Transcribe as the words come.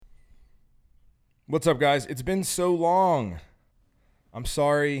What's up, guys? It's been so long. I'm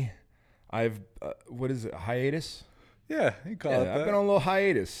sorry. What is it, a hiatus? Yeah, you call it that. I've been on a little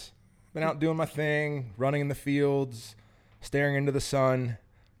hiatus. Been out doing my thing, running in the fields, staring into the sun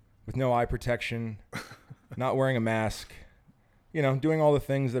with no eye protection, not wearing a mask, doing all the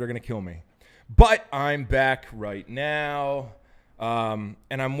things that are going to kill me. But I'm back right now, and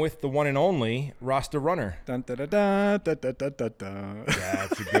I'm with the one and only Rasta Runner. Dun, da, da, da, da, da, da, da, da.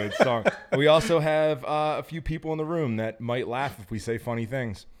 That's a good song. We also have a few people in the room that might laugh if we say funny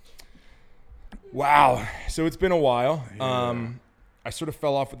things. Wow. So it's been a while. Yeah. I sort of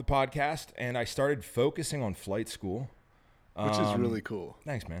fell off with the podcast, and I started focusing on flight school. Which is really cool.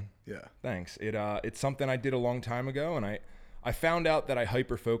 Thanks, man. Yeah. Thanks. It's something I did a long time ago, and I found out that I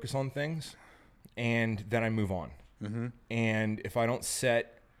hyper-focus on things, and then I move on. Mm-hmm. And if I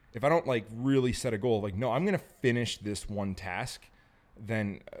don't like really set a goal, like, no, I'm going to finish this one task,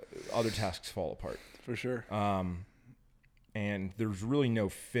 then other tasks fall apart. For sure. And there's really no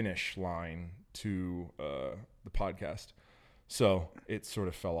finish line to the podcast. So it sort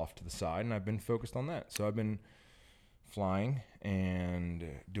of fell off to the side, and I've been focused on that. So I've been flying and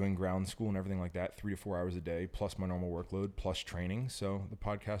doing ground school and everything like that, 3 to 4 hours a day, plus my normal workload, plus training. So the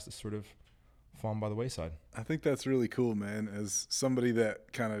podcast is sort of fallen by the wayside. I think that's really cool, man. As somebody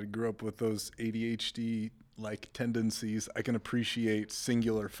that kind of grew up with those ADHD-like tendencies, I can appreciate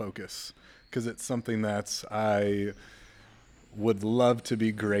singular focus because it's something that I would love to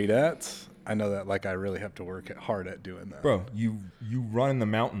be great at. I know that I really have to work hard at doing that. Bro, you run in the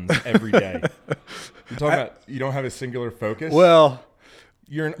mountains every day. You're talking about you don't have a singular focus? Well,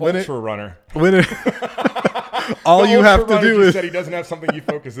 you're an ultra runner. All you have to do is said he doesn't have something he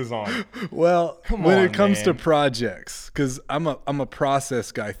focuses on. Well, when it comes to man. projects, because I'm a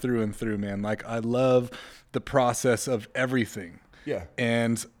process guy through and through, man. I love the process of everything. Yeah.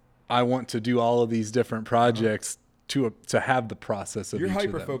 And I want to do all of these different projects to have the process of You're each of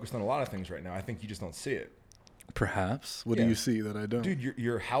them. hyper-focused on a lot of things right now. I think you just don't see it. Perhaps. What do you see that I don't? Dude,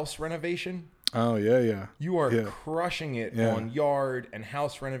 your house renovation, Oh, yeah. you are crushing it on yard and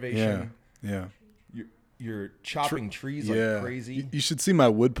house renovation. Yeah. You're chopping trees like crazy. You should see my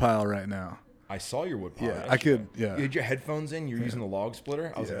wood pile right now. I saw your wood pile. Yeah, yesterday. I could, yeah. You had your headphones in. You're using the log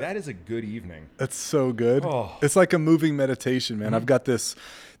splitter. I was like, that is a good evening. That's so good. Oh. It's like a moving meditation, man. I've got this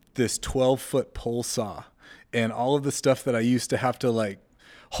 12-foot pole saw, and all of the stuff that I used to have to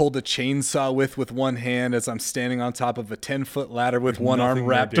hold a chainsaw with one hand as I'm standing on top of a 10-foot ladder with one arm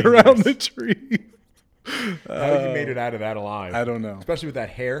wrapped around the tree. How you made it out of that alive? I don't know. Especially with that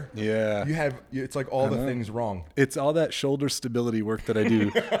hair. Yeah. It's like all the things wrong. It's all that shoulder stability work that I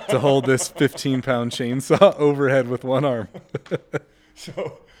do to hold this 15-pound chainsaw overhead with one arm.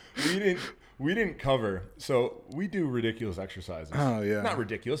 So we didn't cover. So we do ridiculous exercises. Oh, yeah. Not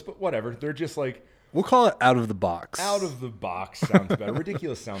ridiculous, but whatever. They're just like. We'll call it out of the box. Out of the box sounds bad.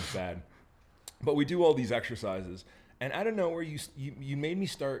 Ridiculous sounds bad. But we do all these exercises. And out of nowhere, you made me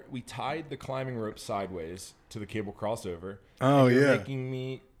start. We tied the climbing rope sideways to the cable crossover. Oh, and you're yeah. making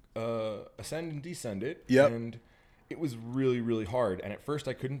me ascend and descend it. Yep. And it was really, really hard. And at first,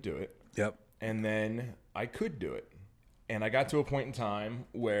 I couldn't do it. Yep. And then I could do it. And I got to a point in time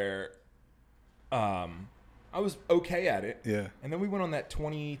where I was okay at it. Yeah. And then we went on that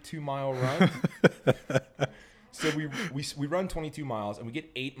 22-mile run. So we run 22 miles, and we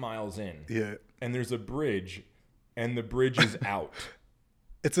get 8 miles in. Yeah. And there's a bridge, and the bridge is out.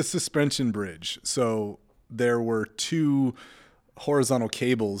 It's a suspension bridge. So there were 2 horizontal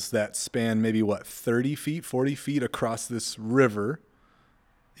cables that span maybe 30 feet, 40 feet across this river.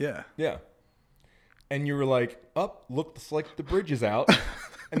 Yeah. Yeah. And you were like, looks like the bridge is out.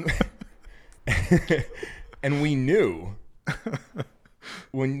 And and we knew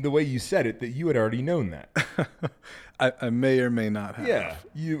when the way you said it that you had already known that. I may or may not have. Yeah.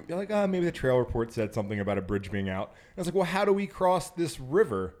 You're like, maybe the trail report said something about a bridge being out. And I was like, well, how do we cross this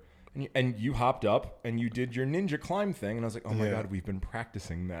river? And you hopped up and you did your ninja climb thing. And I was like, oh my God, we've been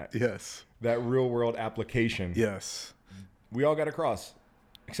practicing that. Yes. That real world application. Yes. We all got across.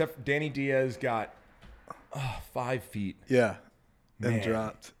 Except Danny Diaz got 5 feet. Yeah. And Man.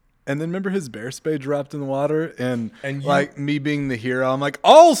 dropped. And then remember his bear spray dropped in the water, and you, me being the hero, I'm like,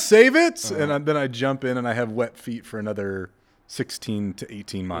 I'll save it. And then I jump in and I have wet feet for another 16 to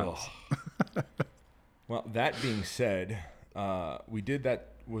 18 miles. Well, that being said, we did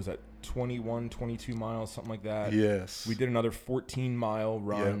that, was that 21, 22 miles, something like that? Yes. We did another 14-mile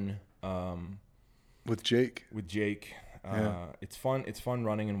run with Jake. It's fun. It's fun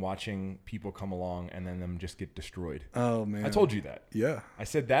running and watching people come along and then them just get destroyed. Oh man! I told you that. Yeah. I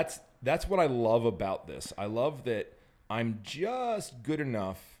said that's what I love about this. I love that I'm just good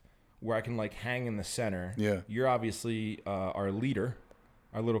enough where I can like hang in the center. Yeah. You're obviously our leader,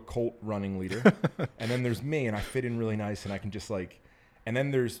 our little cult running leader. And then there's me, and I fit in really nice, and I can just like, and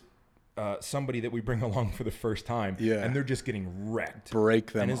then there's somebody that we bring along for the first time, and they're just getting wrecked.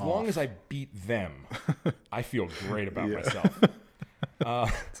 Break them And as off. long as I beat them, I feel great about myself.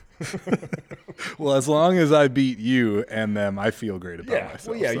 Well, as long as I beat you and them, I feel great about myself.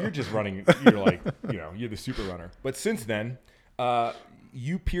 Well, yeah, so. you're just running. You're like, you're the super runner. But since then,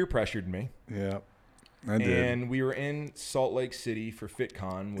 you peer pressured me. Yeah, I did. And we were in Salt Lake City for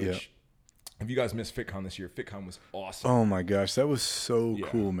FitCon, which, if you guys missed FitCon this year, FitCon was awesome. Oh my gosh, that was so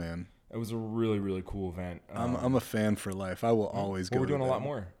cool, man. It was a really, really cool event. I'm a fan for life. I will always go. We're doing to a them. lot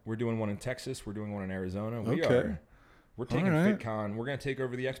more. We're doing one in Texas. We're doing one in Arizona. We're taking FitCon. We're going to take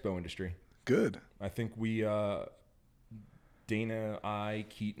over the expo industry. Good. I think we, Dana,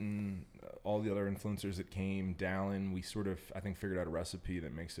 Keaton, all the other influencers that came, Dallin, we sort of, I think, figured out a recipe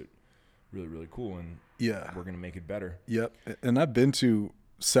that makes it really, really cool. And we're going to make it better. Yep. And I've been to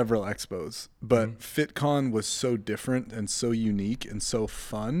several expos, but FitCon was so different and so unique and so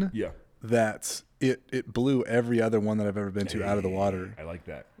fun that it blew every other one that I've ever been to out of the water. I like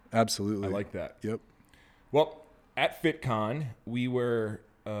that. Absolutely. I like that. Yep. Well, at FitCon, we were,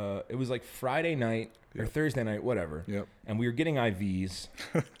 it was like Friday night or Thursday night, whatever. Yep. And we were getting IVs,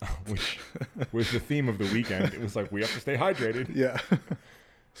 which was the theme of the weekend. It was like, we have to stay hydrated. Yeah.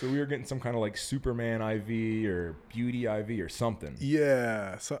 So we were getting some kind of like Superman IV or Beauty IV or something.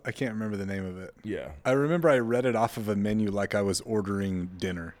 Yeah. So I can't remember the name of it. Yeah. I remember I read it off of a menu like I was ordering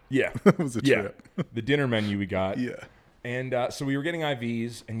dinner. Yeah. It was a trip. The dinner menu we got. Yeah. And so we were getting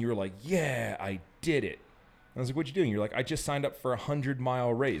IVs, and you were like, yeah, I did it. And I was like, what'd you do? And you're like, I just signed up for a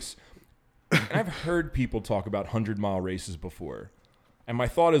 100-mile race. And I've heard people talk about 100-mile races before. And my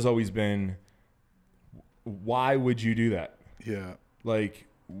thought has always been, why would you do that? Yeah. Like,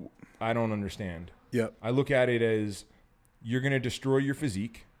 I don't understand. Yep. I look at it as you're going to destroy your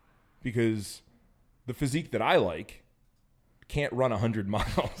physique because the physique that I like can't run 100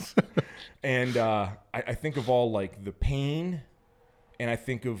 miles. And I think of all like the pain, and I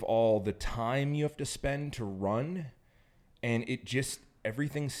think of all the time you have to spend to run, and it just,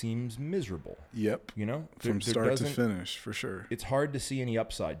 everything seems miserable. Yep. You know? From start to finish, for sure. It's hard to see any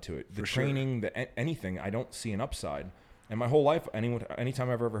upside to it. The For training, anything, I don't see an upside. And my whole life, anytime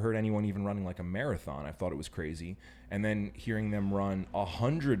I've ever heard anyone even running like a marathon, I thought it was crazy. And then hearing them run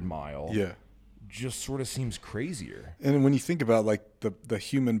 100-mile just sort of seems crazier. And when you think about like the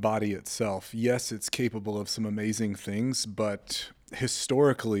human body itself, yes, it's capable of some amazing things, but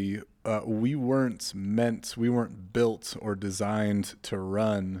historically, we weren't built or designed to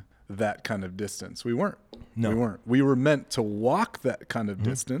run that kind of distance. We weren't. No. We weren't. We were meant to walk that kind of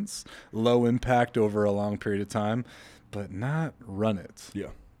distance, low impact over a long period of time, but not run it. Yeah.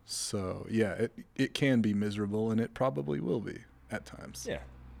 So yeah, it can be miserable, and it probably will be at times. Yeah,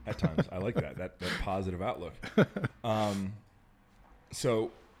 at times. I like that positive outlook.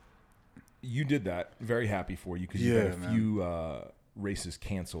 So you did that. Very happy for you because you had a few races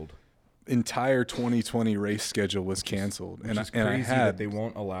canceled. Entire 2020 race schedule was canceled, and I had that they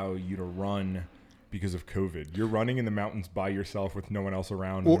won't allow you to run because of COVID. You're running in the mountains by yourself with no one else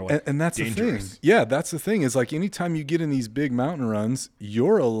around. Well, like, and that's dangerous. the thing. Yeah, that's the thing is like anytime you get in these big mountain runs,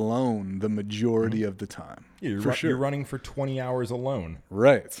 you're alone the majority of the time. Yeah, sure. You're running for 20 hours alone.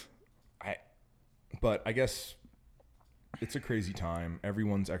 Right. But I guess it's a crazy time.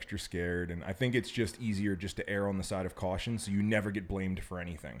 Everyone's extra scared. And I think it's just easier just to err on the side of caution so you never get blamed for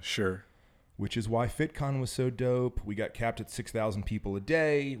anything. Sure. Which is why FitCon was so dope. We got capped at 6,000 people a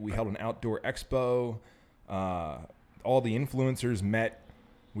day. We held an outdoor expo. All the influencers met.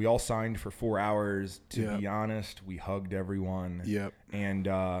 We all signed for 4 hours. To be honest, we hugged everyone. Yep. And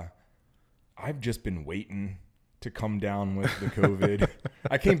I've just been waiting to come down with the COVID.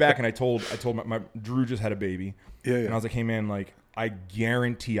 I came back and I told my Drew just had a baby. Yeah. And I was like, hey man, like I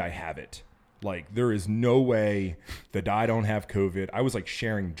guarantee I have it. Like, there is no way that I don't have COVID. I was, like,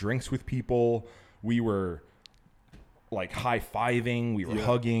 sharing drinks with people. We were, like, high-fiving. We were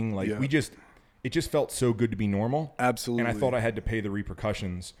hugging. Like, it just felt so good to be normal. Absolutely. And I thought I had to pay the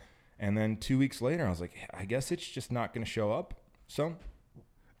repercussions. And then 2 weeks later, I was like, I guess it's just not going to show up. So,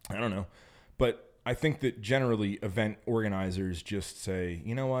 I don't know. But I think that generally event organizers just say,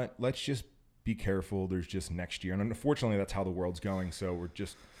 you know what, let's just be careful. There's just next year. And unfortunately, that's how the world's going. So, we're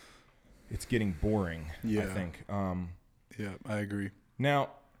just... It's getting boring, I think. Yeah, I agree. Now,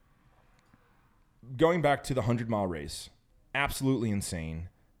 going back to the 100-mile race, absolutely insane.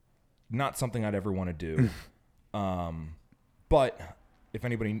 Not something I'd ever want to do. But if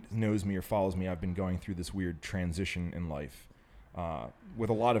anybody knows me or follows me, I've been going through this weird transition in life. with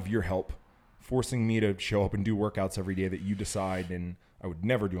a lot of your help, forcing me to show up and do workouts every day that you decide and I would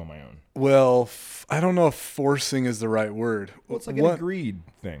never do on my own. Well, I don't know if forcing is the right word. Well, it's like an agreed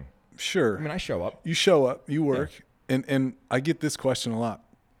thing. Sure. I mean, I show up. You show up, you work, and I get this question a lot.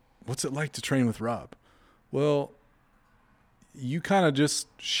 What's it like to train with Rob? Well, you kind of just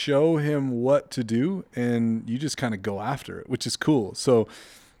show him what to do, and you just kind of go after it, which is cool. So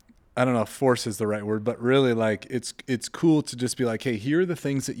I don't know if force is the right word, but really like it's cool to just be like, hey, here are the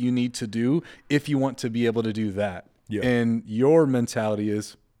things that you need to do if you want to be able to do that. Yeah. And your mentality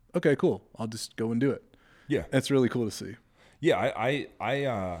is, okay, cool. I'll just go and do it. Yeah. That's really cool to see. Yeah. I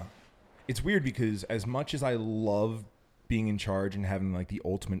it's weird because as much as I love being in charge and having like the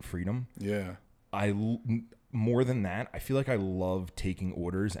ultimate freedom. Yeah. More than that, I feel like I love taking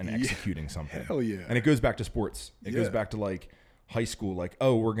orders and executing something. Hell yeah. And it goes back to sports. It goes back to like high school, like,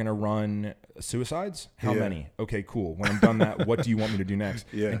 oh, we're going to run suicides? How many? Okay, cool. When I'm done that, what do you want me to do next?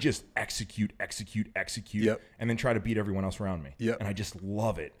 And just execute, and then try to beat everyone else around me. And I just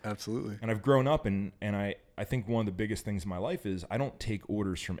love it. Absolutely. And I've grown up, and I think one of the biggest things in my life is I don't take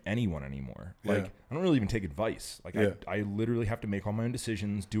orders from anyone anymore. Like, I don't really even take advice. Like, I literally have to make all my own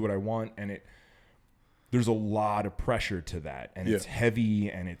decisions, do what I want, and there's a lot of pressure to that, and it's heavy,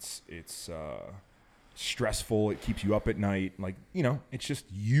 and it's stressful. It keeps you up at night. Like, it's just,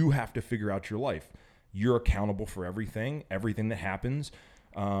 you have to figure out your life. You're accountable for everything that happens.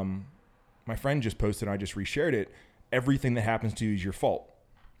 My friend just posted, and I just reshared it. Everything that happens to you is your fault.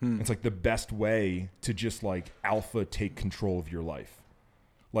 It's like the best way to just like alpha take control of your life.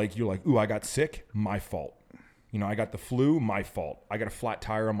 Like, you're like, ooh, I got sick, my fault. I got the flu, my fault. I got a flat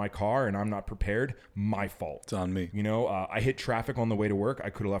tire on my car and I'm not prepared, my fault. It's on me. I hit traffic on the way to work. I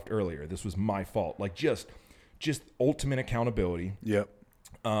could have left earlier. This was my fault. Like, just ultimate accountability. Yep.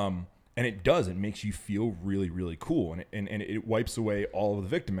 And it does. It makes you feel really, really cool. And it wipes away all of the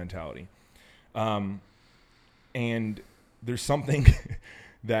victim mentality. And there's something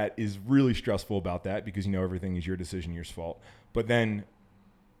that is really stressful about that because, everything is your decision, your fault. But then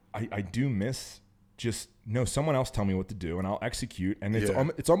I do miss just someone else tell me what to do and I'll execute. And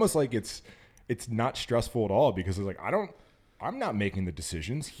it's almost like it's not stressful at all because it's like, I'm not making the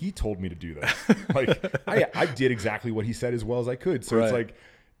decisions. He told me to do that. Like I did exactly what he said as well as I could. So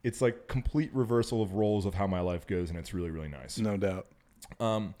it's like complete reversal of roles of how my life goes. And it's really, really nice. No doubt.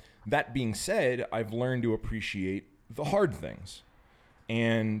 That being said, I've learned to appreciate the hard things.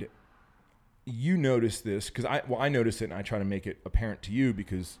 And you notice this because I notice it and I try to make it apparent to you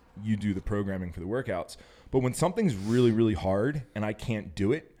because you do the programming for the workouts. But when something's really, really hard and I can't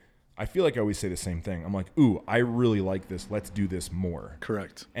do it, I feel like I always say the same thing. I'm like, ooh, I really like this. Let's do this more.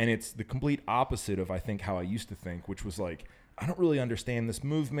 Correct. And it's the complete opposite of, I think, how I used to think, which was like, I don't really understand this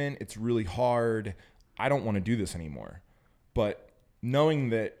movement. It's really hard. I don't want to do this anymore. But knowing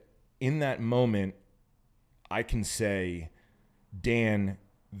that in that moment, I can say, Dan,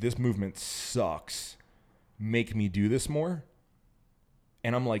 this movement sucks. Make me do this more.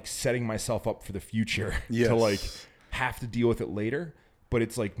 And I'm like setting myself up for the future to like have to deal with it later. But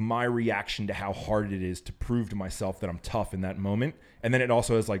it's like my reaction to how hard it is to prove to myself that I'm tough in that moment. And then it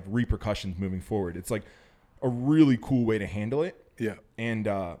also has like repercussions moving forward. It's like a really cool way to handle it. Yeah. And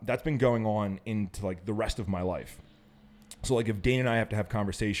that's been going on into like the rest of my life. So like if Dane and I have to have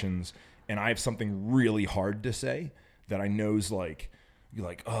conversations and I have something really hard to say that I know's like, you're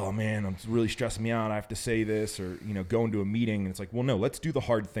like, oh man, I'm really stressing me out. I have to say this or, go into a meeting and it's like, well, no, let's do the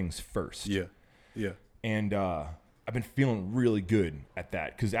hard things first. Yeah. Yeah. And, I've been feeling really good at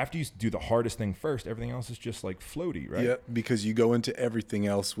that because after you do the hardest thing first, everything else is just like floaty, right? Yeah, because you go into everything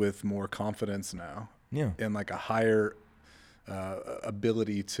else with more confidence now. Yeah. And like a higher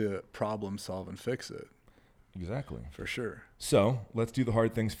ability to problem solve and fix it. Exactly. For sure. So let's do the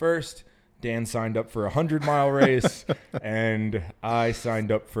hard things first. Dan signed up for a 100-mile race and I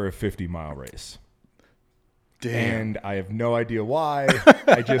signed up for a 50-mile race. Damn. And I have no idea why.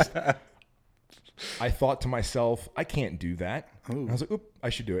 I thought to myself, I can't do that. I was like, oop, I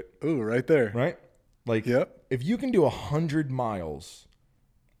should do it. Ooh, right there. Right? Like, if you can do 100 miles,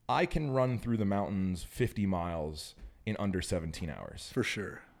 I can run through the mountains 50 miles in under 17 hours. For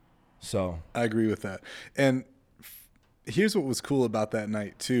sure. So I agree with that. And here's what was cool about that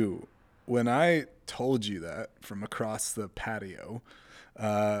night too. When I told you that from across the patio,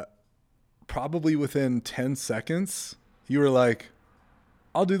 probably within 10 seconds, you were like,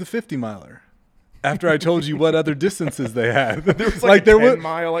 I'll do the 50-miler. After I told you what other distances they had. There was like a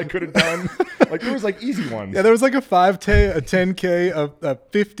 10-mile I could have done. Like there was like easy ones. Yeah, there was like a 5K, a 10K, a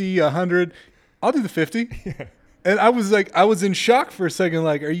 50, 100. I'll do the 50. Yeah. And I was in shock for a second.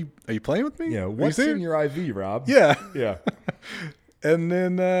 Like, are you playing with me? Yeah. Are you What's in serious? your IV, Rob? Yeah. Yeah. And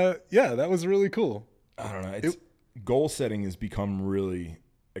then, that was really cool. I don't know. Goal setting has become really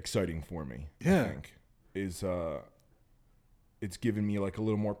exciting for me. Yeah. I think it's given me like a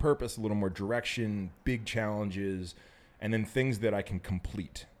little more purpose, a little more direction, big challenges, and then things that I can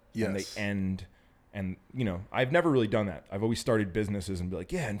complete. Yes. And they end. And, I've never really done that. I've always started businesses and be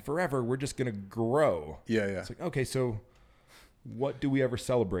like, yeah, and forever we're just going to grow. Yeah. It's like, okay, so what do we ever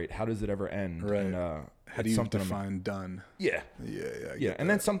celebrate? How does it ever end? Right. And, How do you define done? Yeah. Yeah. And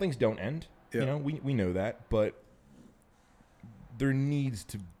then some things don't end. Yeah. We know that, but there needs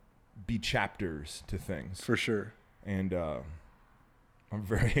to be chapters to things. For sure. And I'm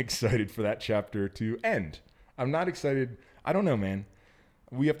very excited for that chapter to end. I'm not excited. I don't know, man.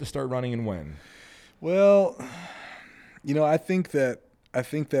 We have to start running and when? Well, I think that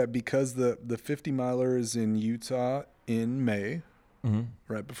because the 50 miler is in Utah in May,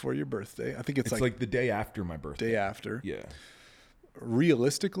 right before your birthday. I think it's like the day after my birthday. Day after. Yeah.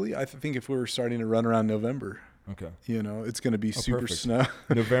 Realistically, I think if we were starting to run around November, okay, it's going to be super perfect. snow.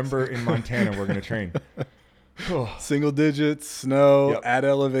 November in Montana, we're going to train. Single digits, snow, Yep. at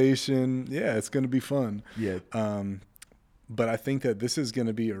elevation. Yeah, it's going to be fun. Yeah. But I think that this is going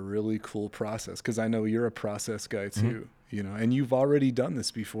to be a really cool process because I know you're a process guy too, and you've already done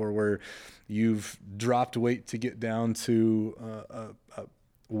this before where you've dropped weight to get down to a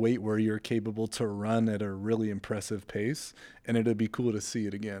weight where you're capable to run at a really impressive pace, and it'd be cool to see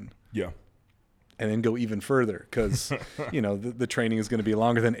it again. Yeah. And then go even further because, the training is going to be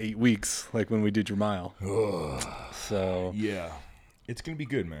longer than 8 weeks, like when we did your mile. So yeah, it's going to be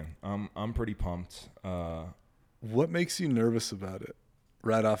good, man. I'm pretty pumped. What makes you nervous about it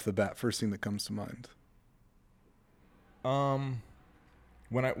right off the bat? First thing that comes to mind.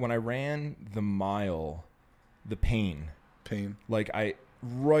 When I ran the mile, the pain, like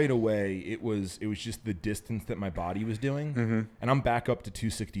right away, it was just the distance that my body was doing. And I'm back up to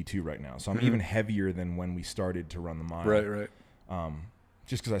 262 right now. So I'm even heavier than when we started to run the mile. Right.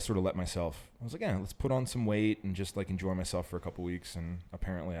 Just because I sort of let myself, I was like, yeah, let's put on some weight and just like enjoy myself for a couple weeks. And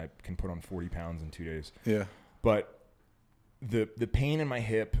apparently I can put on 40 pounds in 2 days. Yeah. But the pain in my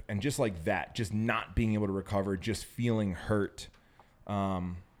hip and just like that, just not being able to recover, just feeling hurt.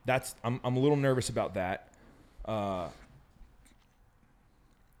 I'm a little nervous about that. What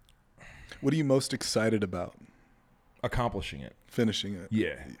are you most excited about? Accomplishing it, finishing it.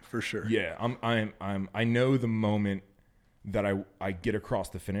 Yeah, for sure. Yeah, I know the moment that I get across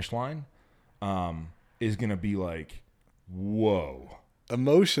the finish line, is gonna be like, whoa.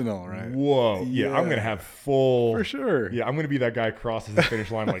 Emotional, right? Whoa. Yeah, I'm going to have full... For sure. Yeah, I'm going to be that guy crosses the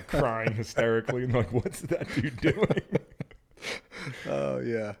finish line like crying hysterically and like, what's that dude doing? Oh,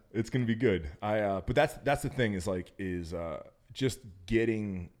 yeah. It's going to be good. But that's the thing is just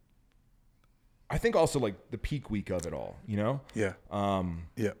getting... I think also like the peak week of it all, Yeah.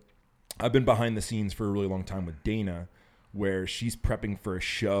 Yeah. I've been behind the scenes for a really long time with Dana where she's prepping for a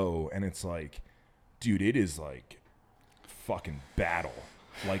show and it's like, dude, it is like... fucking battle.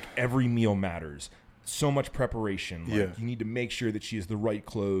 Like every meal matters. So much preparation. Like you need to make sure that she has the right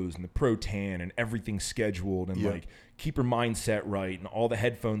clothes and the pro tan and everything's scheduled and like keep her mindset right and all the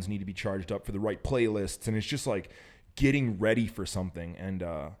headphones need to be charged up for the right playlists and it's just like getting ready for something. And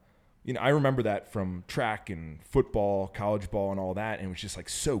I remember that from track and football, college ball and all that, and it was just like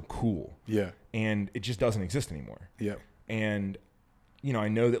so cool. Yeah. And it just doesn't exist anymore. Yeah. And I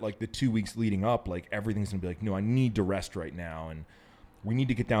know that like the 2 weeks leading up, like everything's gonna be like, no, I need to rest right now. And we need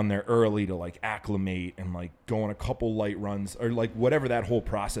to get down there early to like acclimate and like go on a couple light runs or like whatever that whole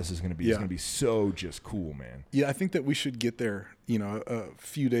process is gonna be. It's gonna be so just cool, man. Yeah, I think that we should get there, a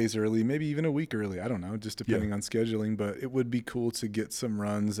few days early, maybe even a week early. I don't know, just depending on scheduling. But it would be cool to get some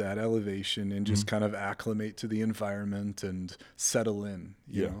runs at elevation and just kind of acclimate to the environment and settle in,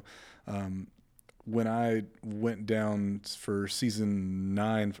 you know. When I went down for season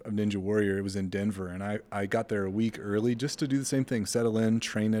 9 of Ninja Warrior, it was in Denver, and I got there a week early just to do the same thing, settle in,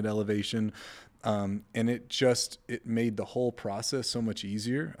 train at elevation. And it made the whole process so much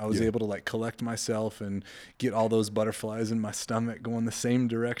easier. I was able to like collect myself and get all those butterflies in my stomach going the same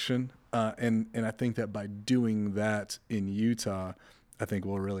direction. And I think that by doing that in Utah, I think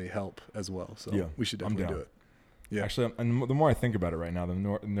will really help as well. So we should definitely do it. Yeah. Actually, and the more I think about it right now, the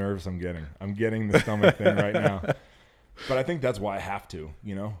more nerves I'm getting. I'm getting the stomach thing right now. But I think that's why I have to,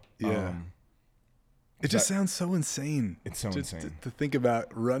 Yeah. It just sounds so insane. It's so insane. To think about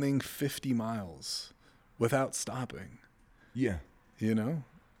running 50 miles without stopping. Yeah.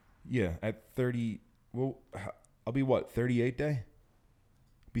 Yeah. At 30, well, I'll be 38 day?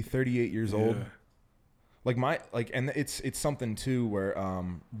 Be 38 years old. And it's something too where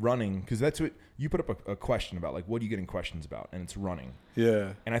running, because that's what you put up a question about, like, what are you getting questions about? And it's running.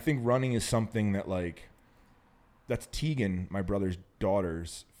 Yeah. And I think running is something that, like, that's Tegan, my brother's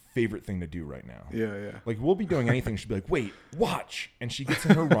daughter's favorite thing to do right now. Yeah, yeah. Like, we'll be doing anything. She'll be like, wait, watch. And she gets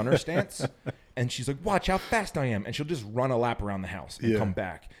in her runner stance and she's like, watch how fast I am. And she'll just run a lap around the house and come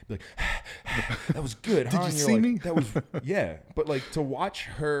back. Be like, that was good, huh? Did you see me? That was, yeah. But like to watch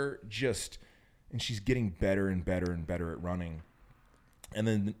her and she's getting better and better and better at running. And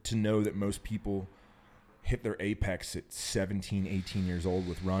then to know that most people hit their apex at 17, 18 years old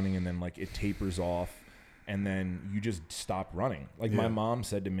with running, and then like it tapers off. And then you just stop running. Like my mom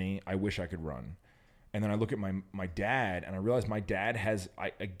said to me, I wish I could run. And then I look at my dad and I realize my dad I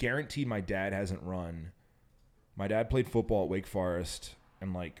guarantee my dad hasn't run. My dad played football at Wake Forest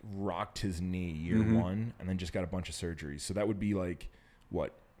and like rocked his knee year one and then just got a bunch of surgeries. So that would be like,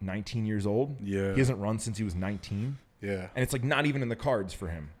 what, 19 years old? Yeah. He hasn't run since he was 19. Yeah. And it's like not even in the cards for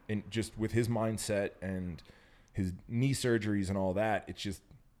him. And just with his mindset and his knee surgeries and all that, it's just,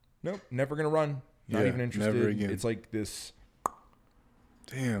 nope, never going to run. Not even interested. Never again. It's like this.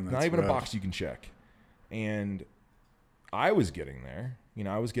 Damn, that's not even rough. a box you can check. And I was getting there.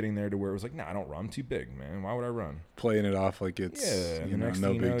 I was getting there to where it was like, nah, I don't run. I'm too big, man. Why would I run? Playing it off like it's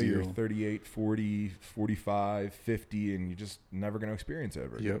no big deal. You're 38, 40, 45, 50, and you're just never going to experience it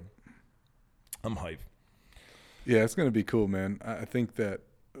ever again. Yep. I'm hyped. Yeah, it's going to be cool, man. I think that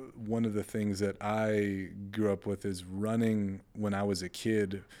one of the things that I grew up with is running when I was a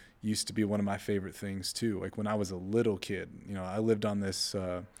kid used to be one of my favorite things too. Like when I was a little kid, I lived on this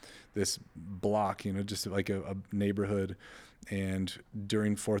this block, just like a neighborhood, and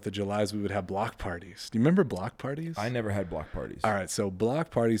during 4th of July's we would have block parties. Do you remember block parties? I never had block parties. All right, so block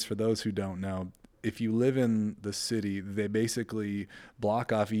parties, for those who don't know, if you live in the city, they basically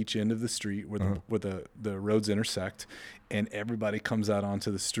block off each end of the street where the roads intersect, and everybody comes out onto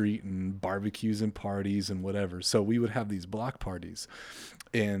the street and barbecues and parties and whatever. So we would have these block parties,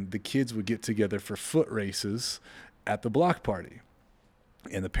 and the kids would get together for foot races at the block party.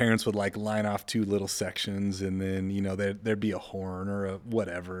 And the parents would like line off 2 little sections, and then, there'd be a horn or a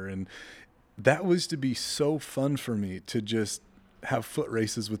whatever. And that was to be so fun for me to just have foot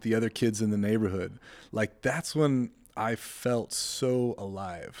races with the other kids in the neighborhood. Like that's when I felt so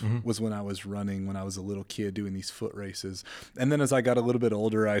alive, was when I was running, when I was a little kid doing these foot races. And then as I got a little bit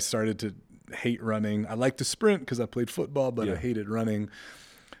older, I started to hate running. I liked to sprint because I played football, but I hated running.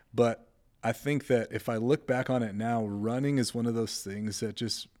 But I think that if I look back on it now, running is one of those things that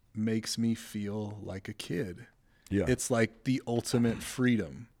just makes me feel like a kid. Yeah. It's like the ultimate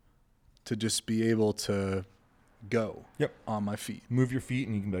freedom to just be able to go on my feet. Move your feet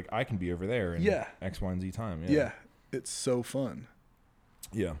and you can be like, I can be over there in X, Y, and Z time. Yeah. It's so fun.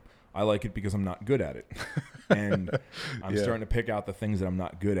 Yeah. I like it because I'm not good at it. And I'm starting to pick out the things that I'm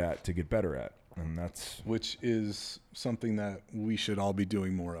not good at to get better at. And that's... Which is something that we should all be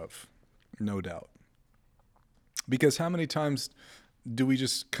doing more of. No doubt. Because how many times do we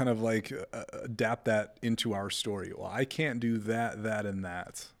just kind of like adapt that into our story? Well, I can't do that, that, and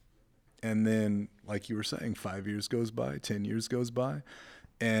that. And then, like you were saying, 5 years goes by, 10 years goes by,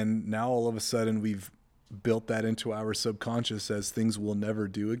 and now all of a sudden we've built that into our subconscious as things we'll never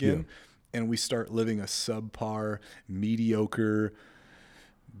do again, and we start living a subpar, mediocre,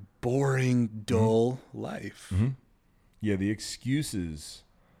 boring, dull life. Yeah, the excuses.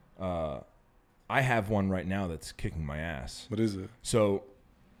 I have one right now that's kicking my ass. What is it? So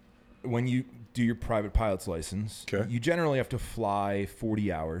when you do your private pilot's license, you generally have to fly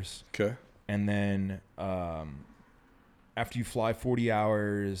 40 hours. Okay. And then after you fly 40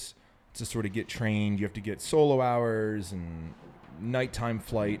 hours to sort of get trained, you have to get solo hours and nighttime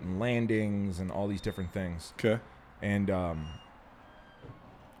flight and landings and all these different things. Okay. And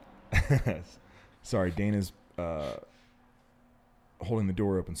sorry, Dana's holding the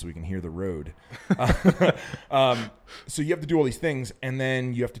door open so we can hear the road. So you have to do all these things, and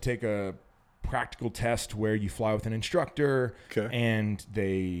then you have to take a practical test where you fly with an instructor, and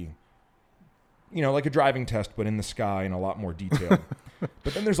they, like a driving test, but in the sky in a lot more detail.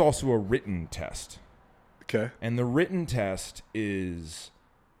 But then there's also a written test. Okay. And the written test is,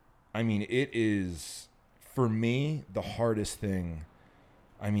 it is, for me, the hardest thing.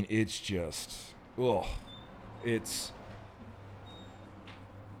 It's just, it's...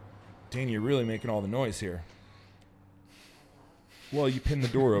 Danny, you're really making all the noise here. Well, you pinned the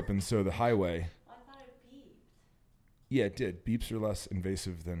door open, so the highway... I thought it beeped. Yeah, it did. Beeps are less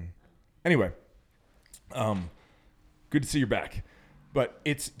invasive than... Anyway, good to see you're back. But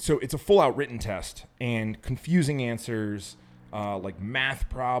it's a full-out written test, and confusing answers, like math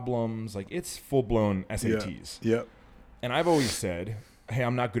problems. Like it's full blown SATs. Yep. And I've always said, hey,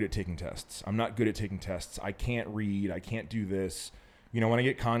 I'm not good at taking tests. I'm not good at taking tests. I can't read. I can't do this. You know, when I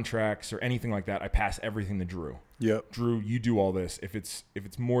get contracts or anything like that, I pass everything to Drew. Yep. Drew, you do all this. If it's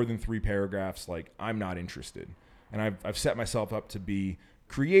more than 3 paragraphs, like I'm not interested. And I've set myself up to be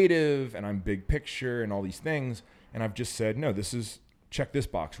creative and I'm big picture and all these things. And I've just said, no, this is check this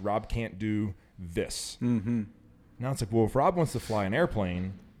box. Rob can't do this. Mm-hmm. Now it's like, well, if Rob wants to fly an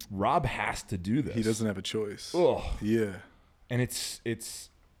airplane, Rob has to do this. He doesn't have a choice. Ugh. Yeah. And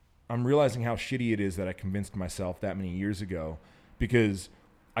I'm realizing how shitty it is that I convinced myself that many years ago because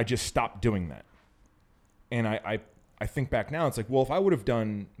I just stopped doing that. And I think back now, it's like, well, if I would have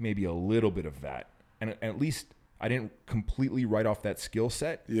done maybe a little bit of that, and at least I didn't completely write off that skill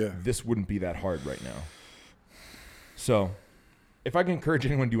set, this wouldn't be that hard right now. So if I can encourage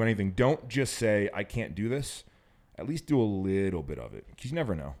anyone to do anything, don't just say, I can't do this. At least do a little bit of it because you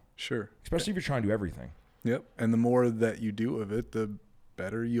never know. Sure. Especially if you're trying to do everything. Yep. And the more that you do of it, the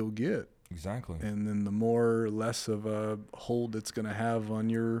better you'll get. Exactly. And then the more or less of a hold it's going to have on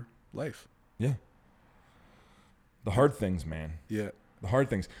your life. Yeah. The hard things, man. Yeah. The hard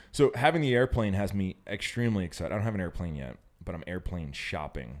things. So having the airplane has me extremely excited. I don't have an airplane yet, but I'm airplane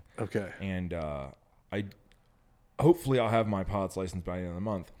shopping. Okay. And hopefully I'll have my pilot's license by the end of the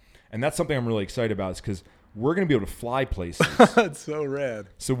month. And that's something I'm really excited about is because we're going to be able to fly places. That's so rad.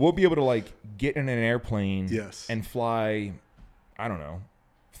 So we'll be able to like get in an airplane and fly, I don't know,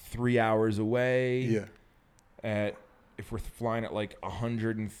 3 hours away. Yeah. If we're flying at like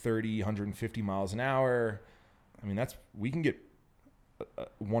 130, 150 miles an hour, I mean, we can get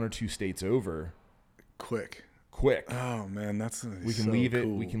 1 or 2 states over. Quick. Oh man, we can leave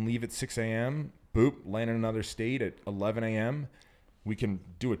cool. We can leave at 6 a.m. Boop, land in another state at 11 a.m. We can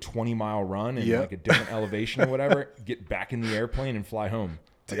do a 20-mile run in like a different elevation or whatever, get back in the airplane and fly home.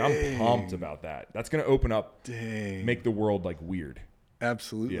 Like I'm pumped about that. That's going to open up, make the world like weird.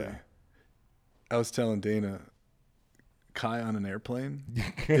 Absolutely. Yeah. I was telling Dana, Kai on an airplane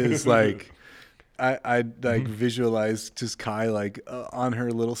is like, I like visualize just Kai like on her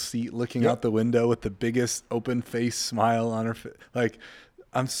little seat looking out the window with the biggest open face smile on her face. Like,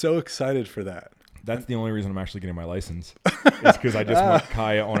 I'm so excited for that. That's the only reason I'm actually getting my license. It's because I just want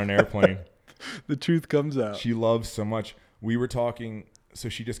Kaya on an airplane. The truth comes out. She loves so much. We were talking, so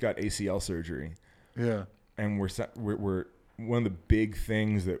she just got ACL surgery. Yeah. And we're one of the big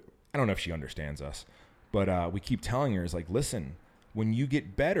things that, I don't know if she understands us, but we keep telling her is like, listen, when you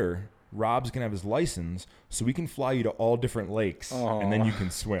get better, Rob's going to have his license so we can fly you to all different lakes and then you can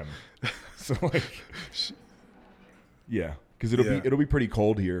swim. So like, yeah. Because it'll be pretty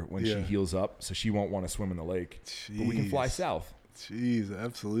cold here when she heals up, so she won't want to swim in the lake. Jeez. But we can fly south. Jeez,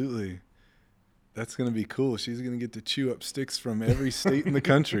 absolutely. That's going to be cool. She's going to get to chew up sticks from every state in the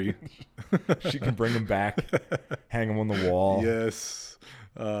country. She can bring them back, hang them on the wall. Yes.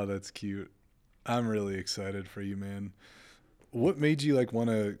 Oh, that's cute. I'm really excited for you, man. What made you like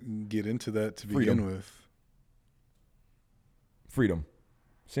want to get into that to begin with? Freedom.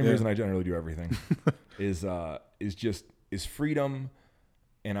 Same reason I generally do everything is freedom,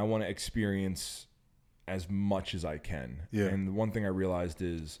 and I want to experience as much as I can. Yeah. And the one thing I realized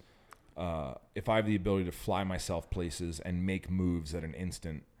is if I have the ability to fly myself places and make moves at an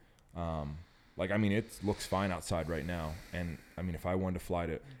instant, it looks fine outside right now. And I mean, if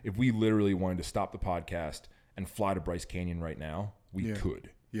we literally wanted to stop the podcast and fly to Bryce Canyon right now, we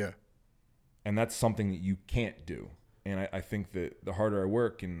could. Yeah. And that's something that you can't do. And I think that the harder I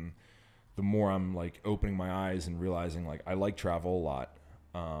work and the more I'm like opening my eyes and realizing like I like travel a lot.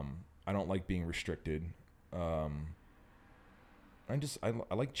 I don't like being restricted. I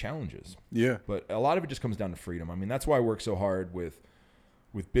like challenges. Yeah. But a lot of it just comes down to freedom. I mean, that's why I work so hard with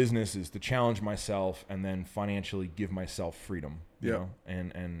business is to challenge myself and then financially give myself freedom, you know,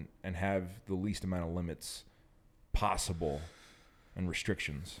 and have the least amount of limits possible and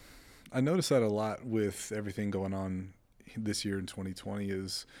restrictions. I notice that a lot with everything going on this year in 2020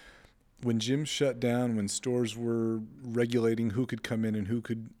 is when gyms shut down, when stores were regulating who could come in and who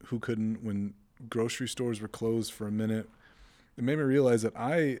couldn't, when grocery stores were closed for a minute, it made me realize that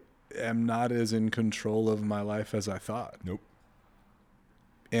I am not as in control of my life as I thought. Nope.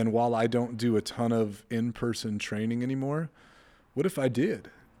 And while I don't do a ton of in-person training anymore, what if I did?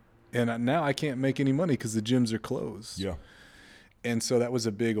 And now I can't make any money because the gyms are closed. Yeah. And so that was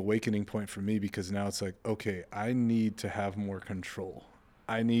a big awakening point for me because now it's like, okay, I need to have more control.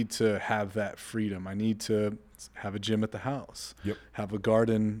 I need to have that freedom. I need to have a gym at the house, have a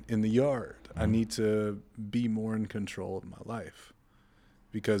garden in the yard. I need to be more in control of my life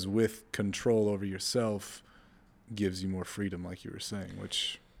because with control over yourself, gives you more freedom, like you were saying,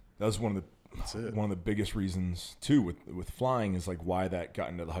 which that was one of the biggest reasons too with flying is like why that got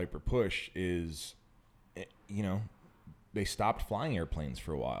into the hyper push is, you know, they stopped flying airplanes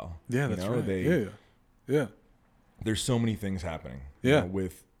for a while. Yeah, that's right. Yeah. There's so many things happening. Yeah. You know,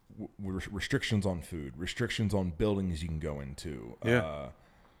 with restrictions on food, restrictions on buildings you can go into. Yeah.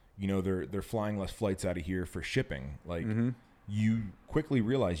 You know, they're flying less flights out of here for shipping. Like you quickly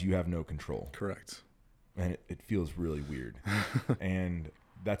realize you have no control. Correct. And it feels really weird. And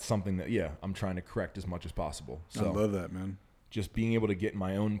that's something that, I'm trying to correct as much as possible. So I love that, man. Just being able to get in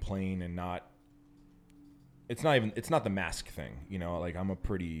my own plane and it's not the mask thing, you know, like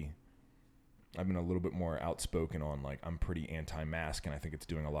I've been a little bit more outspoken on like, I'm pretty anti-mask and I think it's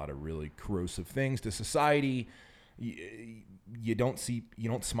doing a lot of really corrosive things to society. You don't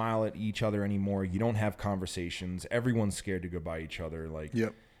smile at each other anymore. You don't have conversations. Everyone's scared to go by each other. Like,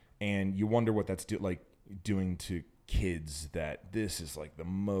 yep. And you wonder what that's doing to kids, that this is like the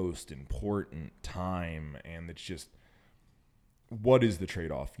most important time. And it's just, what is the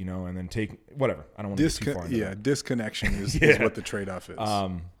trade-off, you know? And then whatever. I don't want to get too far into that. Disconnection is what the trade-off is.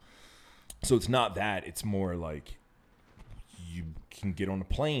 So it's not that. It's more like you can get on a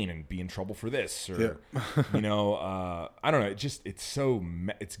plane and be in trouble for this, or you know, I don't know. It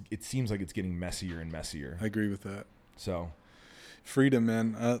seems like it's getting messier and messier. I agree with that. So freedom,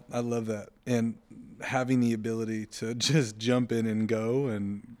 man. I love that, and having the ability to just jump in and go,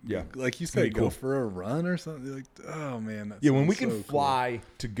 and like you said, go for a run or something. Like, oh man, when we can fly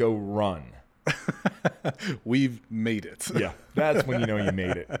to go run, we've made it. Yeah, that's when you know you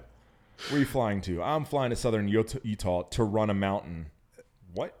made it. Where are you flying to? I'm flying to southern Utah to run a mountain.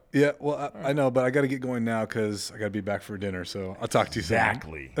 What? Yeah, well, I know, but I got to get going now because I got to be back for dinner. So I'll talk to you soon.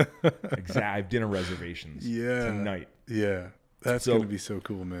 Exactly. I have dinner reservations tonight. Yeah, that's going to be so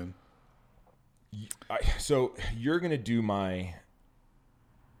cool, man. So you're going to do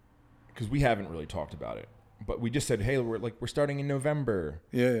because we haven't really talked about it, but we just said, hey, we're starting in November.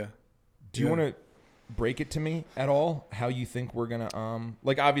 Yeah. Do you want to break it to me at all, how you think we're gonna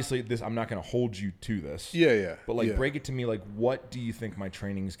obviously I'm not gonna hold you to this, but break it to me, like, what do you think my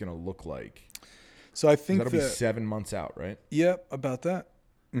training is gonna look like? So I think that'll be 7 months out, right? About that.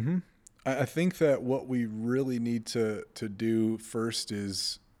 I think that what we really need to do first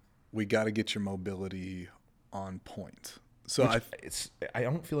is we got to get your mobility on point. So I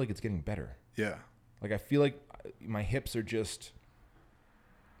don't feel like it's getting better. Like I feel like my hips are just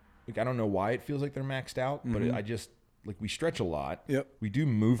I don't know why it feels like they're maxed out, but I just we stretch a lot. We do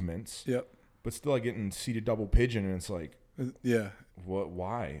movements. But still I get in seated double pigeon and it's like, what,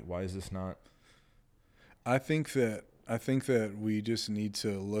 why is this not? I think that we just need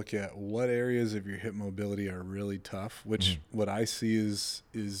to look at what areas of your hip mobility are really tough, which what I see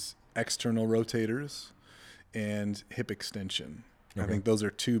is external rotators and hip extension. I think those are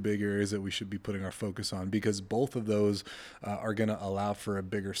two big areas that we should be putting our focus on, because both of those are going to allow for a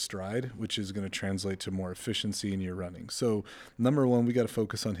bigger stride, which is going to translate to more efficiency in your running. So number one, we got to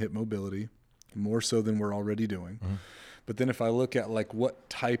focus on hip mobility more so than we're already doing. But then if I look at what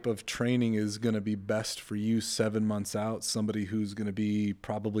type of training is going to be best for you 7 months out, somebody who's going to be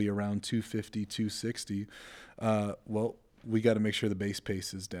probably around 250, 260, well, we got to make sure the base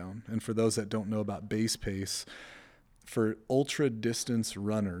pace is down. And for those that don't know about base pace, for ultra distance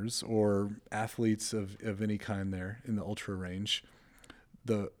runners or athletes of any kind there in the ultra range,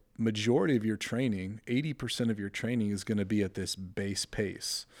 the majority of your training, 80% of your training is going to be at this base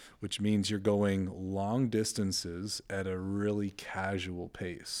pace, which means you're going long distances at a really casual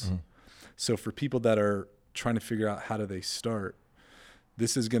pace. So for people that are trying to figure out how do they start,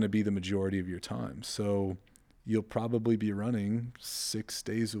 this is going to be the majority of your time. So you'll probably be running 6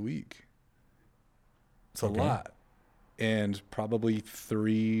 days a week. It's a lot. And probably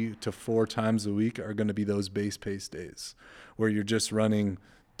 3 to 4 times a week are going to be those base pace days where you're just running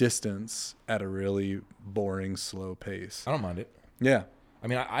distance at a really boring, slow pace. I don't mind it. Yeah. I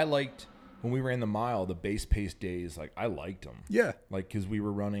mean, I liked when we ran the mile, the base pace days, I liked them. Yeah. Because we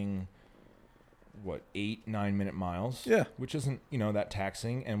were running, 8-9 minute miles. Yeah. Which isn't, that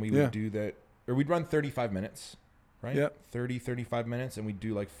taxing. And we would do that, or we'd run 35 minutes, right? Yeah. 35 minutes, and we'd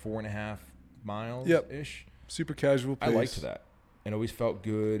do 4.5 miles ish. Super casual pace. I liked that. It always felt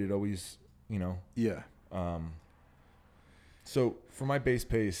good. It always, Yeah. So for my base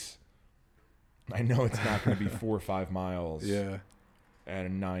pace, I know it's not going to be 4 or 5 miles. Yeah. At a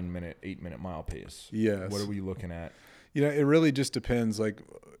 9 minute, 8 minute mile pace. Yes. What are we looking at? It really just depends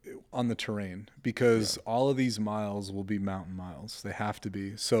on the terrain, because all of these miles will be mountain miles. They have to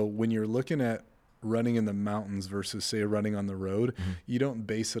be. So when you're looking at running in the mountains versus say running on the road, you don't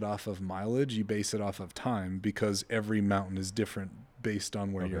base it off of mileage, you base it off of time, because every mountain is different based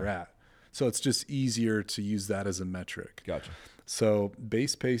on where you're at. So it's just easier to use that as a metric. Gotcha. So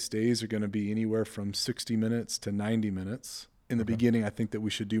base pace days are going to be anywhere from 60 minutes to 90 minutes. In the beginning, I think that we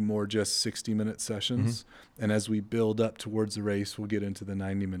should do more just 60-minute sessions. And as we build up towards the race, we'll get into the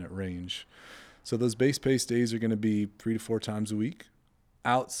 90-minute range. So those base pace days are going to be 3 to 4 times a week.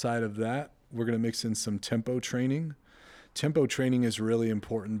 Outside of that, we're going to mix in some tempo training. Tempo training is really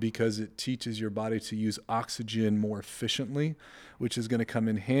important because it teaches your body to use oxygen more efficiently, which is going to come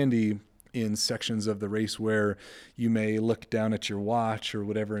in handy in sections of the race where you may look down at your watch or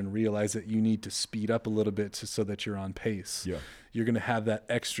whatever and realize that you need to speed up a little bit so that you're on pace. Yeah. You're going to have that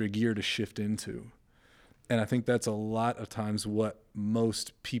extra gear to shift into. And I think that's a lot of times what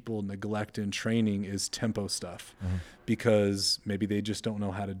most people neglect in training is tempo stuff, because maybe they just don't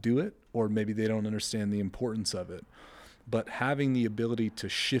know how to do it, or maybe they don't understand the importance of it. But having the ability to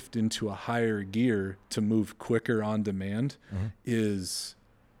shift into a higher gear to move quicker on demand is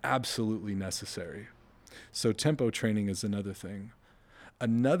absolutely necessary. So tempo training is another thing.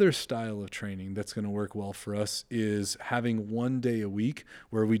 Another style of training that's going to work well for us is having 1 day a week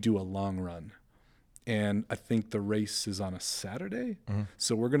where we do a long run. And I think the race is on a Saturday.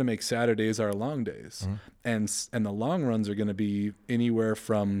 So we're going to make Saturdays our long days. And the long runs are going to be anywhere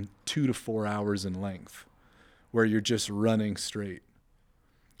from 2 to 4 hours in length, where you're just running straight,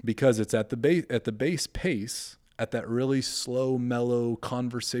 because it's at the base pace, at that really slow, mellow,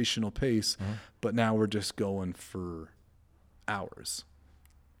 conversational pace. But now we're just going for hours.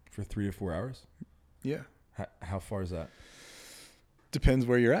 For 3 to 4 hours? Yeah. How far is that? Depends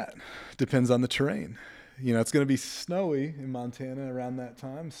where you're at. Depends on the terrain. You know, it's going to be snowy in Montana around that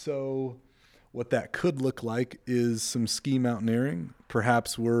time. So what that could look like is some ski mountaineering.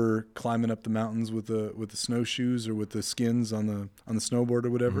 Perhaps we're climbing up the mountains with the snowshoes or with the skins on the snowboard or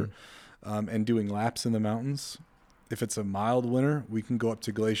whatever, and doing laps in the mountains. If it's a mild winter, we can go up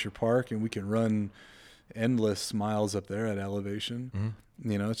to Glacier Park and we can run endless miles up there at elevation.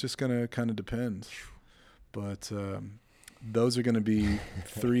 You know, it's just going to kind of depend. But those are going to be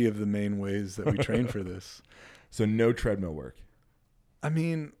 3 of the main ways that we train for this. So no treadmill work. I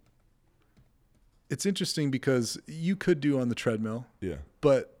mean, it's interesting because you could do on the treadmill. Yeah.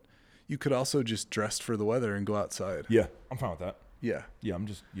 But you could also just dress for the weather and go outside. Yeah, I'm fine with that. Yeah. Yeah, I'm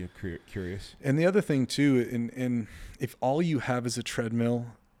just curious. And the other thing too, and if all you have is a treadmill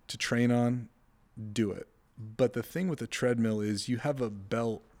to train on, do it. But the thing with a treadmill is you have a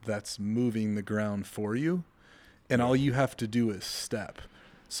belt that's moving the ground for you, and all you have to do is step.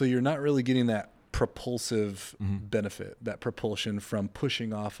 So you're not really getting that propulsive benefit, that propulsion from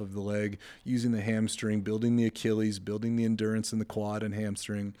pushing off of the leg, using the hamstring, building the Achilles, building the endurance in the quad and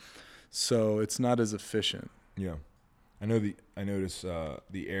hamstring. So it's not as efficient. Yeah. I notice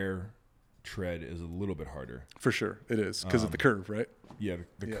the air tread is a little bit harder. For sure, it is, because of the curve, right? Yeah,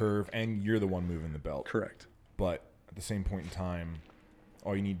 the curve, and you're the one moving the belt. Correct. But at the same point in time,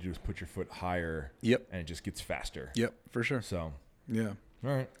 all you need to do is put your foot higher. Yep. And it just gets faster. Yep, for sure. So. Yeah.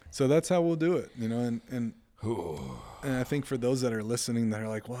 All right. So that's how we'll do it, you know, and I think for those that are listening that are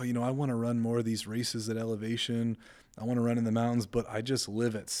like, well, you know, I want to run more of these races at elevation. I want to run in the mountains, but I just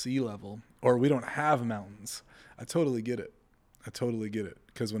live at sea level, or we don't have mountains. I totally get it.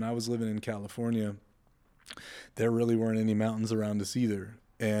 Because when I was living in California, there really weren't any mountains around us either.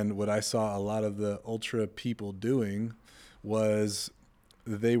 And what I saw a lot of the ultra people doing was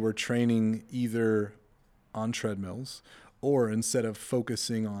they were training either on treadmills, or instead of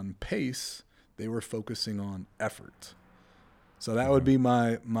focusing on pace, they were focusing on effort. So that would be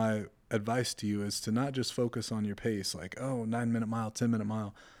my advice to you, is to not just focus on your pace, like, 9-minute mile, 10-minute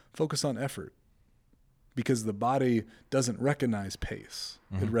mile. Focus on effort. Because the body doesn't recognize pace.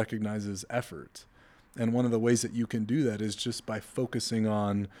 It recognizes effort. And one of the ways that you can do that is just by focusing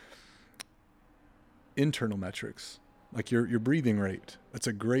on internal metrics, like your breathing rate. That's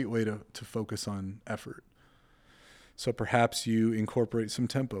a great way to focus on effort. So perhaps you incorporate some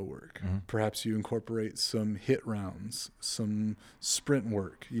tempo work. Perhaps you incorporate some hit rounds, some sprint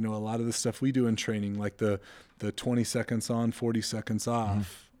work. You know, a lot of the stuff we do in training, like the 20 seconds on, 40 seconds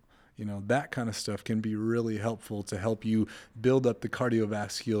off, you know, that kind of stuff can be really helpful to help you build up the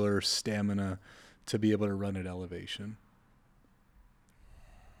cardiovascular stamina to be able to run at elevation.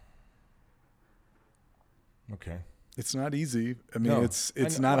 Okay. It's not easy. I mean, No,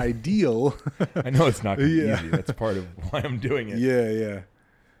 it's not ideal. I know it's not going to be easy. That's part of why I'm doing it. Yeah.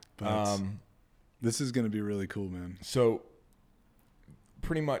 But this is going to be really cool, man. So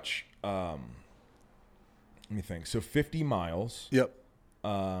pretty much, let me think. So 50 miles. Yep.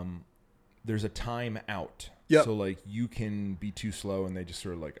 there's a time out. Yep. So like you can be too slow and they just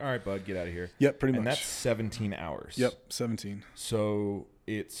sort of like, all right, bud, get out of here. Yep, pretty and much. And that's 17 hours. Yep, 17. So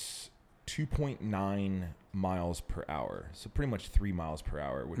it's 2.9 miles per hour. So pretty much 3 miles per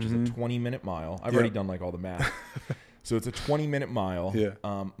hour, which is a 20-minute mile. I've already done like all the math. So it's a 20-minute mile. Yeah.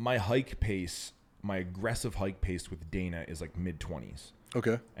 My hike pace, my aggressive hike pace with Dana is like mid-20s.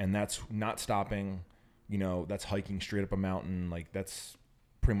 Okay. And that's not stopping. You know, that's hiking straight up a mountain. Like that's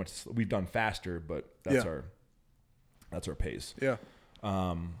pretty much, we've done faster, but that's our pace. Yeah.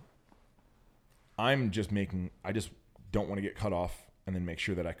 I just don't want to get cut off and then make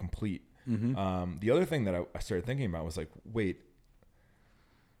sure that I complete. The other thing that I started thinking about was like, wait,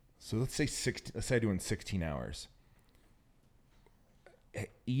 so let's say I do in 16 hours.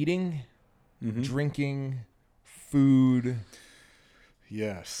 Eating, drinking, food.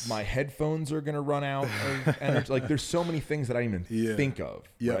 Yes. My headphones are going to run out of energy. Like there's so many things that I didn't even think of,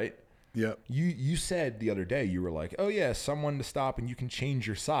 right? Yep. You said the other day, you were like, oh yeah, someone to stop and you can change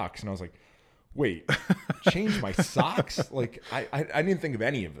your socks. And I was like, wait, change my socks? Like I didn't think of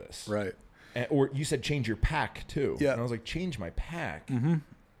any of this. Right. Or you said change your pack too. Yeah. And I was like, change my pack.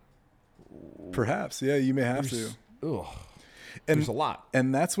 Perhaps. Yeah, you may have to. Ugh. And there's a lot.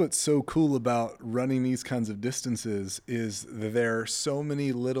 And that's what's so cool about running these kinds of distances is there are so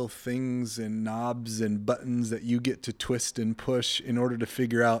many little things and knobs and buttons that you get to twist and push in order to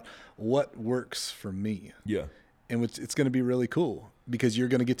figure out what works for me. Yeah. And it's going to be really cool because you're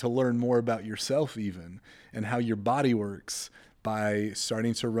going to get to learn more about yourself even and how your body works by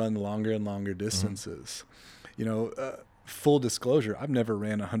starting to run longer and longer distances. You know, full disclosure, I've never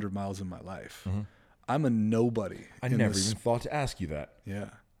ran 100 miles in my life. I'm a nobody. I never even thought to ask you that.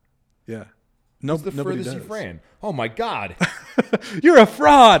 Yeah. What's the nobody furthest does. you've ran? Oh my God. You're a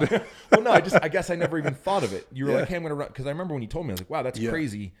fraud. Well, no, I guess I never even thought of it. You were Yeah. like, hey, I'm going to run. Because I remember when you told me, I was like, wow, that's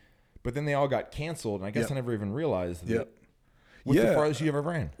crazy. But then they all got canceled. And I guess I never even realized that. What's the farthest you ever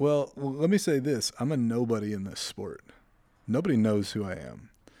ran? Well, let me say this. I'm a nobody in this sport. Nobody knows who I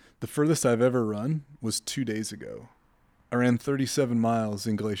am. The furthest I've ever run was 2 days ago. I ran 37 miles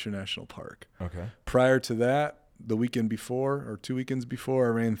in Glacier National Park. Okay. Prior to that, the weekend before or 2 weekends before, I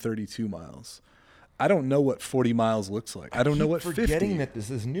ran 32 miles. I don't know what 40 miles looks like. I don't know what 50. Forgetting that this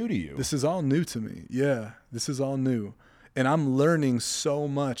is new to you. This is all new to me. Yeah, this is all new. And I'm learning so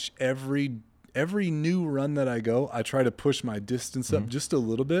much every new run that I go. I try to push my distance up just a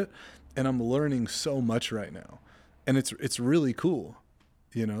little bit, and I'm learning so much right now. And it's really cool,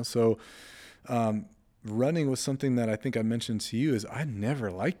 you know? So running was something that I think I mentioned to you is I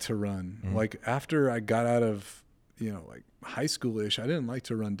never liked to run. Like after I got out of, you know, like high school-ish, I didn't like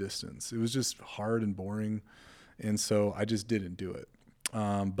to run distance. It was just hard and boring. And so I just didn't do it.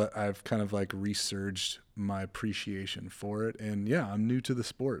 But I've kind of like resurged my appreciation for it. And yeah, I'm new to the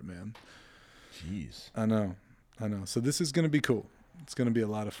sport, man. Jeez. I know. So this is going to be cool. It's going to be a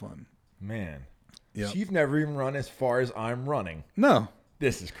lot of fun. Man. Yeah. So you've never even run as far as I'm running. No.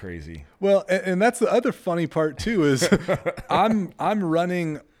 This is crazy. Well, and that's the other funny part too is I'm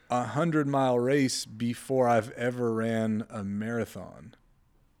running a 100-mile race before I've ever ran a marathon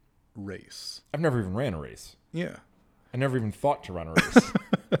race. I've never even ran a race. Yeah. I never even thought to run a race.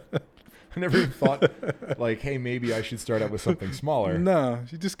 I never even thought like, hey, maybe I should start out with something smaller. No,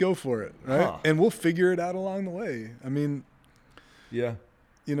 you just go for it, right? Huh. And we'll figure it out along the way. I mean, yeah,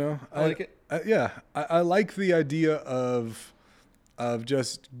 you know, I like it. I like the idea of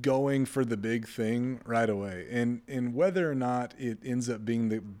just going for the big thing right away, and whether or not it ends up being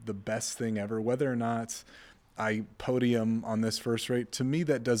the best thing ever, whether or not I podium on this first race, to me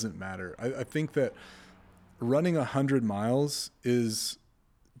that doesn't matter. I think that running 100 miles is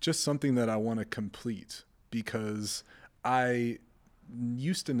just something that I want to complete because I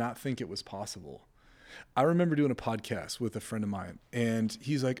used to not think it was possible. I remember doing a podcast with a friend of mine, and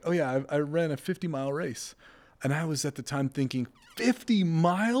he's like, oh yeah, I ran a 50-mile race. And I was at the time thinking, 50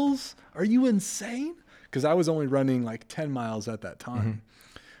 miles? Are you insane? Because I was only running like 10 miles at that time.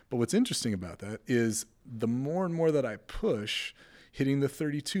 But what's interesting about that is the more and more that I push, hitting the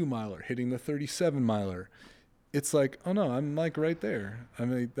 32-miler, hitting the 37-miler, it's like, oh no, I'm like right there. I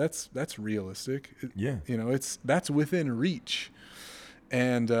mean, that's realistic. Yeah. You know, that's within reach.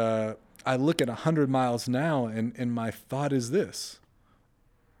 And I look at 100 miles now, and my thought is this: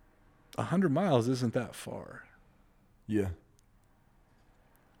 100 miles isn't that far. Yeah.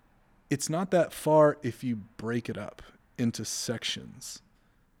 It's not that far if you break it up into sections.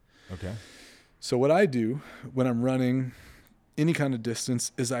 Okay. So what I do when I'm running any kind of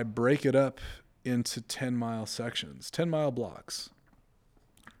distance is I break it up into 10-mile sections, 10-mile blocks.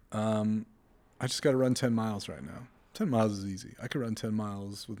 I just got to run 10 miles right now. 10 miles is easy. I could run 10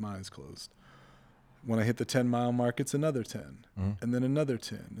 miles with my eyes closed. When I hit the 10-mile mark, it's another 10, and then another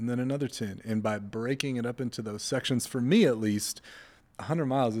 10, and then another 10. And by breaking it up into those sections, for me at least, 100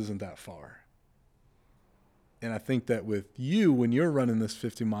 miles isn't that far. And I think that with you, when you're running this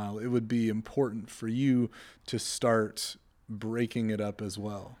 50-mile, it would be important for you to start breaking it up as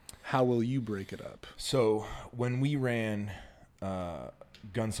well. How will you break it up? So when we ran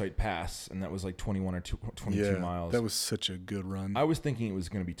Gunsight Pass, and that was like 21 or 22 miles. That was such a good run. I was thinking it was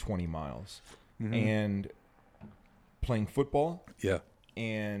going to be 20 miles. And playing football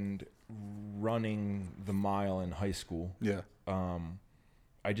and running the mile in high school. Yeah.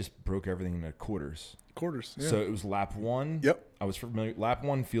 I just broke everything into quarters. Yeah. So it was lap 1. Yep. I was familiar. Lap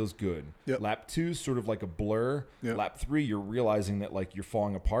 1 feels good. Yep. Lap 2 is sort of like a blur. Yep. Lap 3, you're realizing that like you're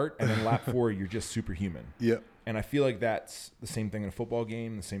falling apart. And then lap 4, you're just superhuman. Yep. And I feel like that's the same thing in a football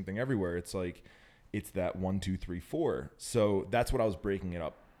game, the same thing everywhere. It's like, it's that 1, 2, 3, 4. So that's what I was breaking it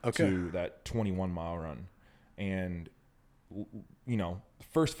up to, that 21-mile run. And, you know, the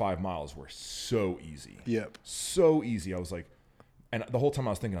first 5 miles were so easy. Yep. So easy. I was like, and the whole time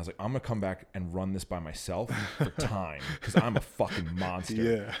I was thinking, I was like, I'm going to come back and run this by myself for time because I'm a fucking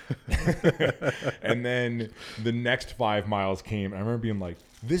monster. Yeah. And then the next 5 miles came, and I remember being like,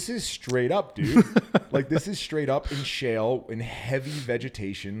 this is straight up, dude. Like, this is straight up in shale, in heavy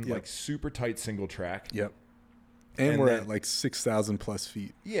vegetation, like super tight single track. Yep. And we're at like 6,000 plus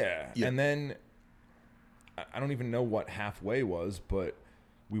feet. Yeah. Yep. And then I don't even know what halfway was, but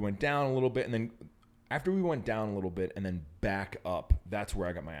we went down a little bit, and then after we went down a little bit and then back up, that's where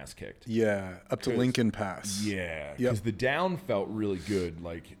I got my ass kicked. Yeah, up to Lincoln Pass. Yeah, because the down felt really good.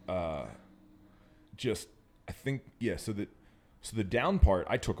 Like, just I think So the down part,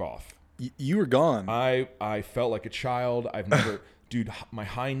 I took off. You were gone. I felt like a child. I've never, dude. My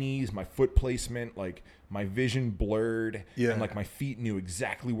high knees, my foot placement, like my vision blurred, and like my feet knew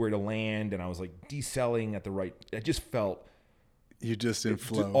exactly where to land, and I was like decelling at the right. I just felt. You just in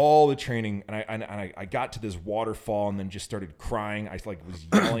flow. All the training, and I got to this waterfall, and then just started crying. I like was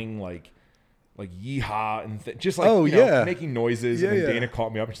yelling like yeehaw and just like making noises. And then Dana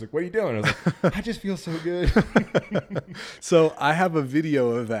called me up and she's like, "What are you doing?" I was like, "I just feel so good." So I have a video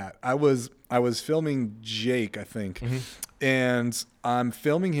of that. I was filming Jake, I think, and I'm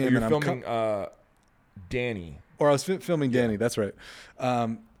filming him. You're filming Danny, or I was filming Danny. That's right.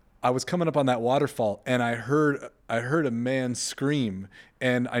 I was coming up on that waterfall, and I heard a man scream,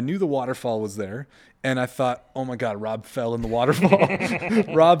 and I knew the waterfall was there, and I thought, oh my God, Rob fell in the waterfall.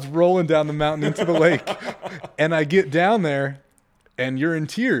 Rob's rolling down the mountain into the lake. And I get down there, and you're in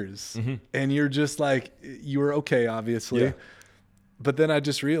tears, and you're just like, you were okay, obviously. Yeah. But then I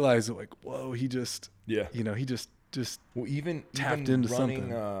just realized, like, whoa, he just, he just even tapped even into running,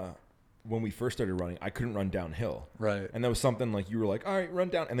 something. When we first started running, I couldn't run downhill. Right. And that was something like you were like, all right, run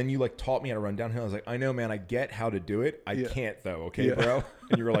down. And then you like taught me how to run downhill. I was like, I know, man, I get how to do it. I can't though. Okay, bro.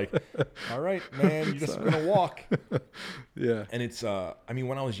 And you were like, all right, man, you're just going to walk. Yeah. And it's, I mean,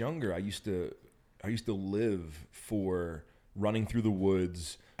 when I was younger, I used to live for running through the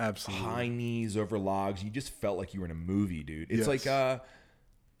woods. Absolutely. High knees over logs. You just felt like you were in a movie, dude. It's like,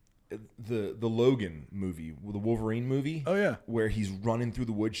 the Logan movie, the Wolverine movie. Oh yeah, where he's running through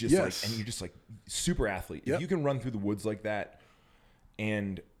the woods just like, and you're just like super athlete. If you can run through the woods like that,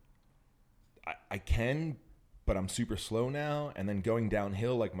 and I can, but I'm super slow now. And then going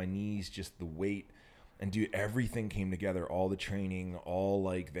downhill, like my knees, just the weight, and dude, everything came together. All the training, all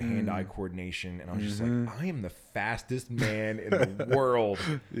like the hand-eye coordination, and I was just like, I am the fastest man in the world.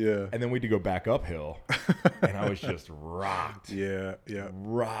 Yeah. And then we had to go back uphill, and I was just rocked. Yeah.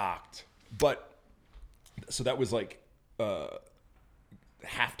 Rocked. But so that was like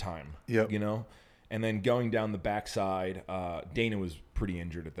halftime. Yep. You know, and then going down the backside, Dana was pretty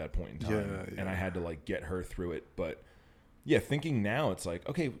injured at that point in time, and I had to like get her through it. But yeah, thinking now, it's like,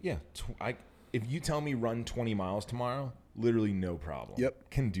 okay, if you tell me run 20 miles tomorrow, literally no problem.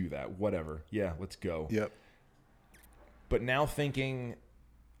 Yep. Can do that. Whatever. Yeah, let's go. Yep. But now thinking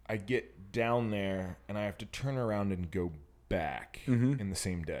I get down there and I have to turn around and go back in the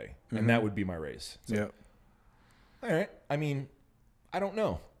same day. And that would be my race. So, yeah. All right. I mean, I don't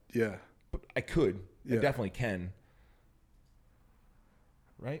know. Yeah. But I could. Yeah. I definitely can.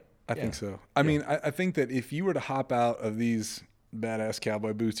 Right? I think so. I mean, I think that if you were to hop out of these badass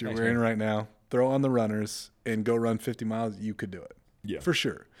cowboy boots you're wearing right now, throw on the runners, and go run 50 miles, you could do it. Yeah. For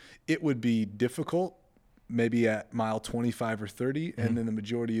sure. It would be difficult, maybe at mile 25 or 30, and then the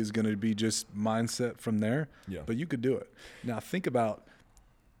majority is going to be just mindset from there. Yeah. But you could do it. Now, think about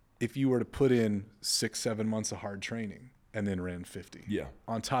if you were to put in 6-7 months of hard training and then ran 50. Yeah.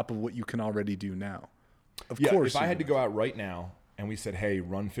 On top of what you can already do now. Of Yeah, course. if I had to go out right now and we said, hey,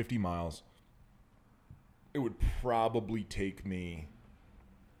 run 50 miles, it would probably take me,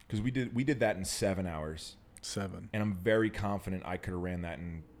 because we did that in 7 hours. 7. And I'm very confident I could have ran that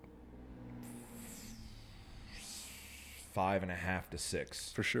in 5.5 to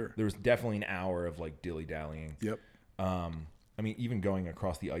 6. For sure. There was definitely an hour of like dilly-dallying. Yep. I mean, even going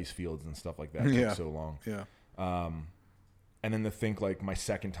across the ice fields and stuff like that took so long. Yeah. And then to think like my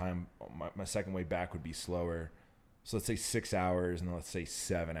second way back would be slower. So let's say 6 hours, and then let's say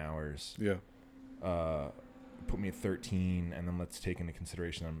 7 hours. Yeah. Put me at 13, and then let's take into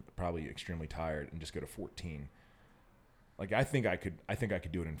consideration I'm probably extremely tired and just go to 14. Like I think I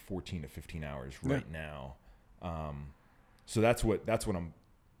could do it in 14 to 15 hours right now. So that's what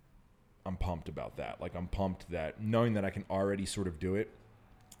I'm pumped about that. Like I'm pumped that knowing that I can already sort of do it.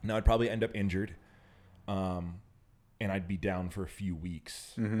 Now I'd probably end up injured. And I'd be down for a few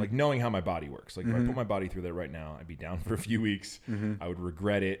weeks. Like knowing how my body works. Like if I put my body through that right now, I'd be down for a few weeks. I would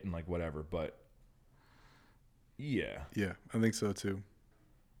regret it and like whatever, but yeah. Yeah, I think so too.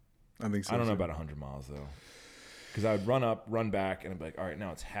 I don't know about 100 miles though. Because I would run up, run back, and I'd be like, all right,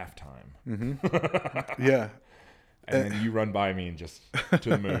 now it's halftime. Yeah. And then you run by me and just to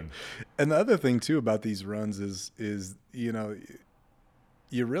the moon. And the other thing too about these runs is you know,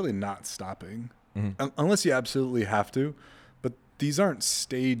 you're really not stopping unless you absolutely have to. But these aren't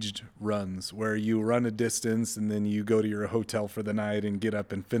staged runs where you run a distance and then you go to your hotel for the night and get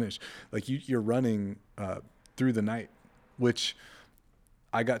up and finish. Like you're running through the night, which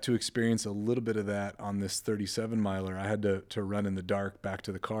I got to experience a little bit of that on this 37 miler. I had to run in the dark back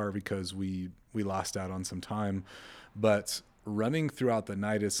to the car because we lost out on some time. But running throughout the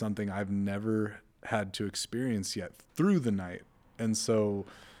night is something I've never had to experience yet through the night. And so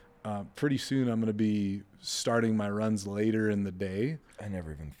pretty soon I'm going to be starting my runs later in the day. I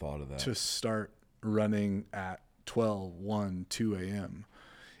never even thought of that. To start running at 12, 1, 2 a.m.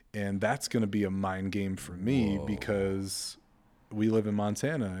 And that's going to be a mind game for me because we live in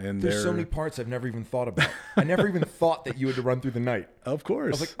Montana. And there's so many parts I've never even thought about. I never even thought that you had to run through the night. Of course.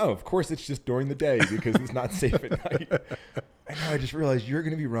 I was like, oh, of course it's just during the day because it's not safe at night. And now I just realized you're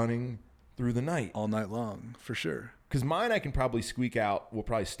going to be running through the night. All night long, for sure. Because mine I can probably squeak out. We'll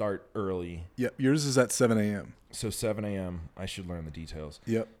probably start early. Yep. Yours is at 7 a.m. So 7 a.m. I should learn the details.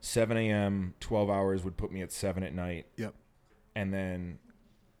 Yep. 7 a.m., 12 hours would put me at 7 at night. Yep. And then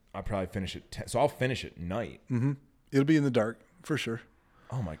I'll probably finish at 10. So I'll finish at night. Mm-hmm. It'll be in the dark, for sure.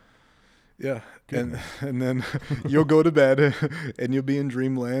 Oh, my. Yeah. And then you'll go to bed and you'll be in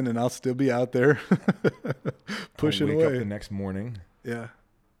dreamland and I'll still be out there pushing I'll away. wake up the next morning. Yeah.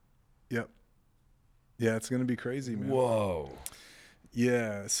 Yep. Yeah, it's going to be crazy, man. Whoa.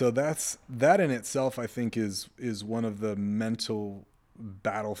 Yeah, so that in itself I think is one of the mental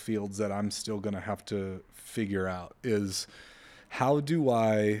battlefields that I'm still going to have to figure out is how do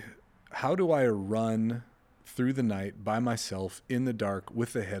I run through the night by myself in the dark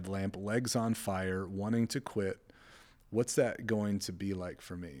with a headlamp, legs on fire, wanting to quit. What's that going to be like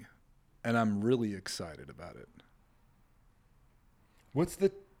for me? And I'm really excited about it. What's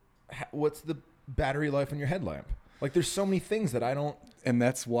the battery life on your headlamp? Like there's so many things that I don't. And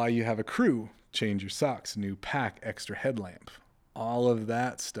that's why you have a crew. Change your socks, new pack, extra headlamp. All of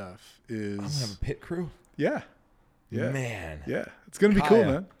that stuff is. I'm gonna have a pit crew. Yeah. Yeah. Man. Yeah. It's gonna be cool,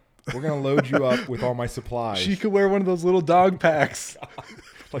 man. We're gonna load you up with all my supplies. She could wear one of those little dog packs.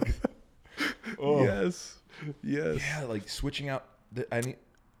 Like, oh. Yes. Yeah, like switching out.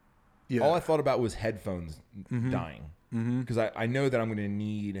 Yeah. All I thought about was headphones dying because I know that I'm gonna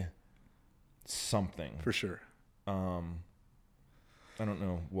need something for sure. I don't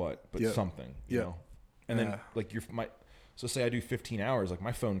know what, but something. You know? And then like so say I do 15 hours, like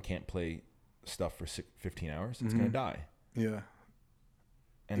my phone can't play stuff for 15 hours. It's gonna die. Yeah.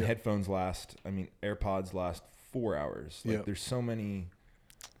 And headphones last. I mean, AirPods last 4 hours. Like there's so many.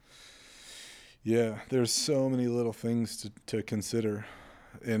 Yeah, there's so many little things to consider,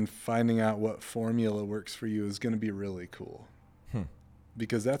 and finding out what formula works for you is going to be really cool.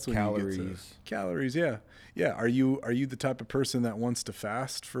 Because that's when calories. You get to calories. Yeah. Are you the type of person that wants to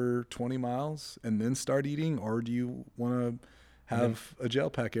fast for 20 miles and then start eating, or do you want to have a gel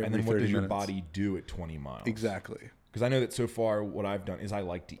pack every 30 minutes? And then what does your body do at 20 miles? Exactly. Because I know that so far what I've done is I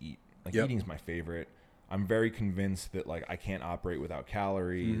like to eat. Like eating's my favorite. I'm very convinced that like I can't operate without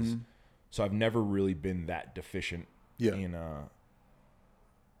calories. So I've never really been that deficient in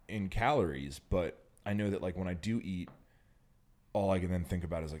calories. But I know that like when I do eat, all I can then think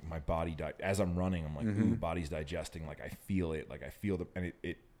about is like my body as I'm running. I'm like, ooh, body's digesting. Like I feel it. Like I feel and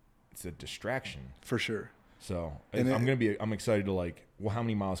it's a distraction for sure. So I'm excited to like, well, how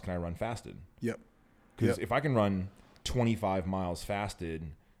many miles can I run fasted? Yep. Because if I can run 25 miles fasted,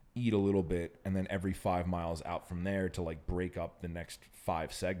 eat a little bit, and then every 5 miles out from there to like break up the next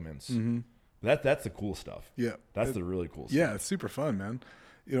 5 segments, that's the cool stuff. Yeah. That's the really cool stuff. Yeah, it's super fun, man.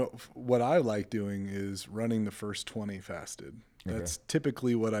 You know, what I like doing is running the first 20 fasted. That's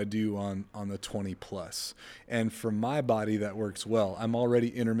typically what I do on the 20 plus. And for my body, that works well. I'm already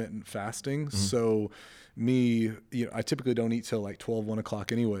intermittent fasting. So I typically don't eat till like 12, 1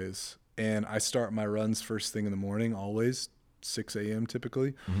 o'clock anyways. And I start my runs first thing in the morning, always 6 a.m.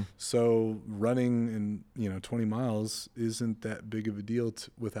 typically. So running in, 20 miles isn't that big of a deal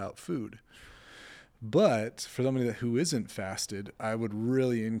without food. But for somebody who isn't fasted, I would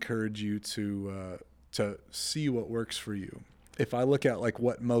really encourage you to see what works for you. If I look at like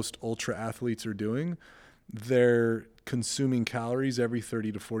what most ultra athletes are doing, they're consuming calories every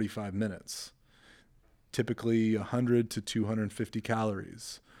 30 to 45 minutes, typically 100 to 250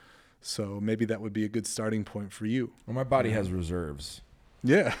 calories. So maybe that would be a good starting point for you. Well, my body has reserves.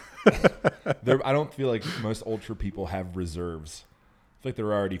 Yeah. I don't feel like most ultra people have reserves. I feel like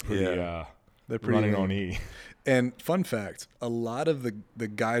they're already pretty, they're pretty running on E. And fun fact, a lot of the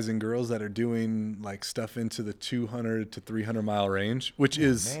guys and girls that are doing like stuff into the 200 to 300 mile range, which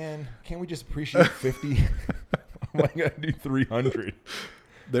is... Man, can't we just appreciate 50? Why I got to do 300?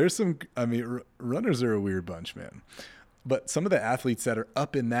 There's some... runners are a weird bunch, man. But some of the athletes that are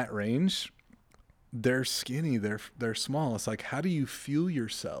up in that range, they're skinny, they're small. It's like, how do you fuel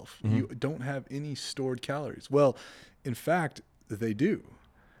yourself? You don't have any stored calories. Well, in fact, they do.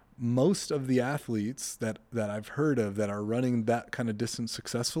 Most of the athletes that I've heard of that are running that kind of distance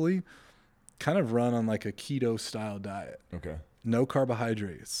successfully kind of run on like a keto style diet. Okay. No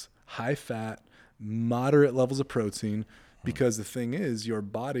carbohydrates, high fat, moderate levels of protein, because the thing is your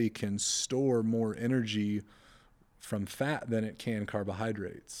body can store more energy from fat than it can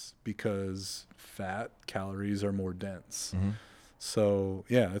carbohydrates, because fat calories are more dense. So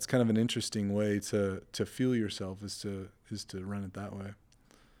yeah, it's kind of an interesting way to fuel yourself is to run it that way.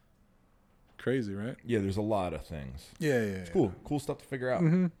 Crazy, right? Yeah, there's a lot of things. Yeah. It's cool. Cool stuff to figure out.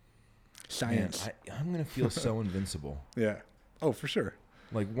 Science. Man, I'm going to feel so invincible. Yeah. Oh, for sure.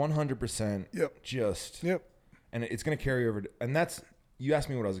 Like 100%. Yep. Just. Yep. And it's going to carry over. And that's, you asked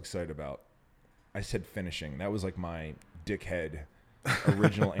me what I was excited about. I said finishing. That was like my dickhead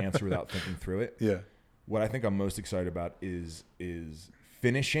original answer without thinking through it. Yeah. What I think I'm most excited about is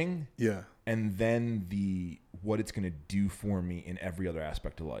finishing. Yeah. And then what it's going to do for me in every other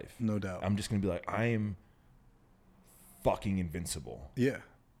aspect of life. No doubt. I'm just going to be like, I am fucking invincible. Yeah.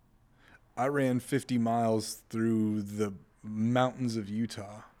 I ran 50 miles through the mountains of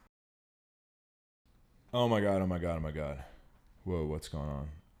Utah. Oh my God. Whoa, what's going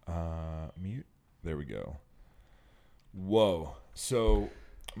on? Mute? There we go. Whoa. So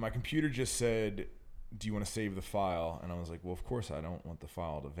my computer just said, do you want to save the file? And I was like, well, of course I don't want the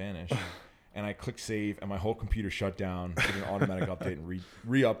file to vanish. And I clicked save, and my whole computer shut down, did an automatic update, and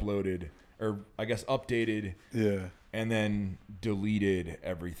re-uploaded, or I guess updated. Yeah. And then deleted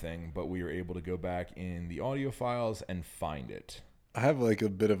everything. But we were able to go back in the audio files and find it. I have like a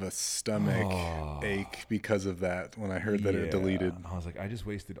bit of a stomach ache because of that when I heard that it deleted. I was like, I just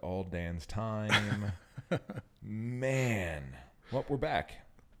wasted all Dan's time. Man. Well, we're back.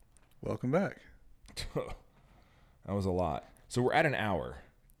 Welcome back. That was a lot. So we're at an hour.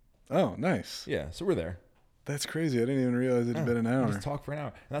 Oh, nice. Yeah, so we're there. That's crazy. I didn't even realize it had been an hour. We just talk for an hour.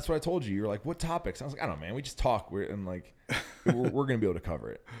 And that's what I told you. You were like, what topics? I was like, I don't know, man. We just talk. We're going to be able to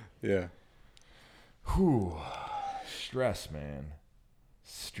cover it. Yeah. Whew. Stress, man.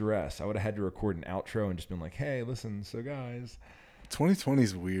 Stress. I would have had to record an outro and just been like, hey, listen, so guys. 2020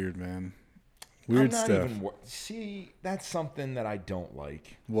 is weird, man. Weird stuff. See, that's something that I don't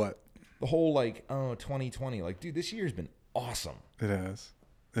like. What? The whole 2020. Like, dude, this year's been awesome. It has.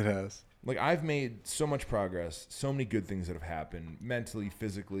 Like, I've made so much progress, so many good things that have happened, mentally,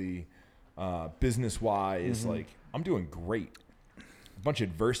 physically, business-wise. Like, I'm doing great. A bunch of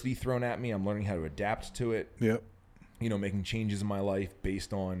adversity thrown at me. I'm learning how to adapt to it. Yep. Making changes in my life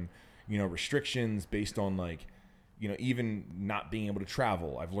based on, restrictions, based on, even not being able to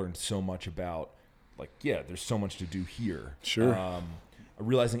travel. I've learned so much about, there's so much to do here. Sure.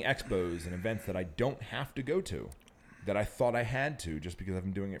 Realizing expos and events that I don't have to go to, that I thought I had to just because I've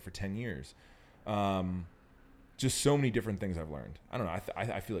been doing it for 10 years. Just so many different things I've learned. I don't know.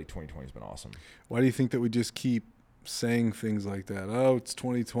 I feel like 2020 has been awesome. Why do you think that we just keep saying things like that? Oh, it's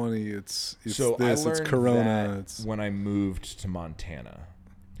 2020. It's so this. It's Corona. It's when I moved to Montana.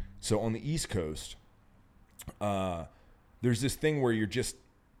 So on the East Coast, there's this thing where you're just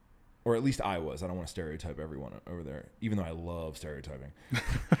or at least I was. I don't want to stereotype everyone over there, even though I love stereotyping.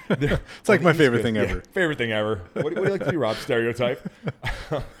 It's like my favorite thing ever. Favorite thing ever. What do you like to do, Rob? Stereotype,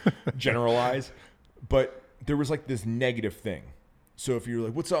 generalize. But there was like this negative thing. So if you're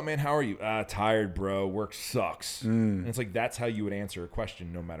like, "What's up, man? How are you?" Tired, bro. Work sucks. And it's like that's how you would answer a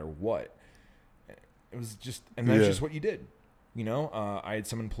question, no matter what. It was just, and that's just what you did. You know, I had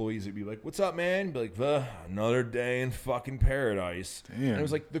some employees that'd be like, "What's up, man?" Be like, "Another day in fucking paradise." Damn. And it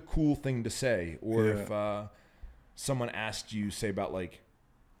was like the cool thing to say. Or if someone asked you, say about like,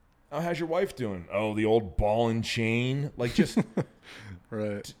 "Oh, how's your wife doing?" "Oh, the old ball and chain." Like just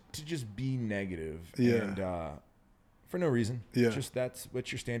right. to just be negative. Yeah. And for no reason. Yeah. Just that's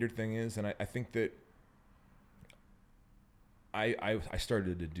what your standard thing is. And I think that I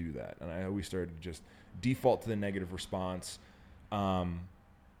started to do that. And I always started to just default to the negative response.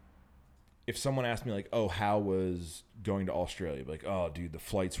 If someone asked me like, "Oh, how was going to Australia?" I'd be like, "Oh, dude, the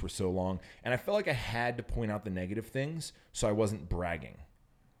flights were so long." And I felt like I had to point out the negative things so I wasn't bragging.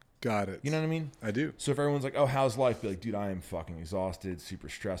 Got it. You know what I mean? I do. So if everyone's like, "Oh, how's life?" Be like, "Dude, I am fucking exhausted, super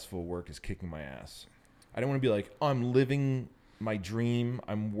stressful. Work is kicking my ass." I don't want to be like, "Oh, I'm living my dream.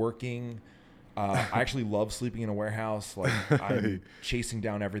 I'm working. I actually love sleeping in a warehouse. Like I'm chasing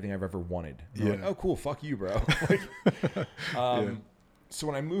down everything I've ever wanted." And I'm like, "Oh, cool. Fuck you, bro." So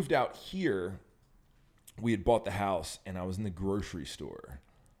when I moved out here, we had bought the house, and I was in the grocery store,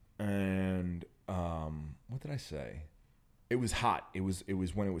 and what did I say? It was hot. It was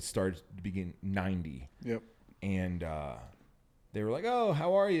when it was started to begin 90. Yep. And they were like, "Oh,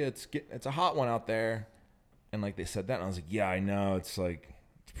 how are you? It's a hot one out there." And like they said that, and I was like, "Yeah, I know. It's like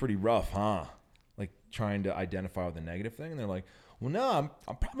it's pretty rough, huh?" Like trying to identify with the negative thing, and they're like, "Well, no,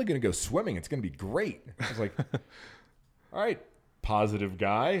 I'm probably gonna go swimming. It's gonna be great." I was like, "All right, positive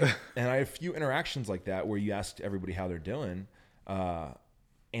guy." And I have a few interactions like that where you ask everybody how they're doing,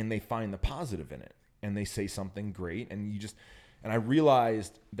 and they find the positive in it, and they say something great, and and I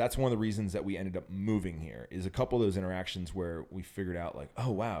realized that's one of the reasons that we ended up moving here is a couple of those interactions where we figured out like,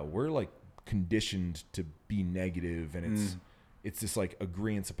 oh wow, we're like conditioned to be negative, and it's this like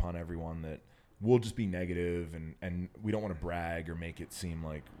agreeance upon everyone that we'll just be negative, and we don't want to brag or make it seem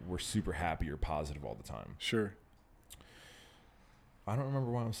like we're super happy or positive all the time. Sure. I don't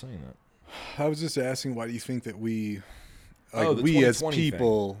remember why I was saying that. I was just asking, why do you think that we, the we as 2020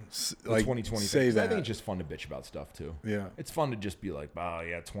 people, like 2020 say thing. that? I think it's just fun to bitch about stuff too. Yeah. It's fun to just be like, "Oh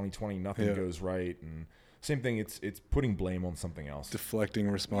yeah, 2020, nothing goes right," and same thing. It's putting blame on something else, Deflecting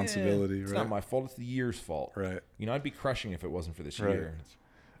responsibility. It's right. not my fault. It's the year's fault. Right. You know, I'd be crushing if it wasn't for this Right. year.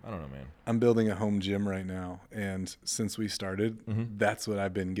 I don't know, man. I'm building a home gym right now, and since we started, that's what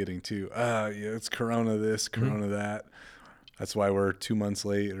I've been getting to. Yeah, it's Corona this, Corona that. That's why we're 2 months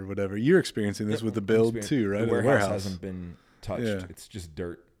late or whatever. You're experiencing this with the build too, right? The warehouse hasn't been touched. Yeah. It's just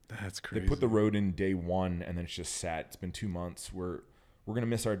dirt. That's crazy. They put the road in day one, and then it's just sat. It's been 2 months. We're gonna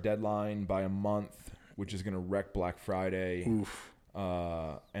miss our deadline by a month, which is gonna wreck Black Friday. Oof.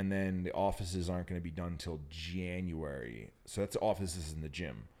 And then the offices aren't gonna be done till January. So that's offices in the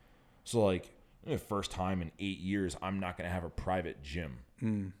gym. So like the first time in 8 years, I'm not gonna have a private gym.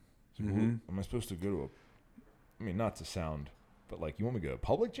 So am I supposed to go to I mean, not to sound, but like, you want me to go to a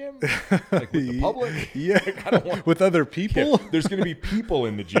public gym? Like with the public? Yeah. Like, I don't want with other people? Yeah, there's going to be people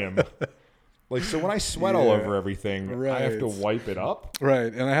in the gym. Like, so when I sweat all over everything, I have to wipe it up.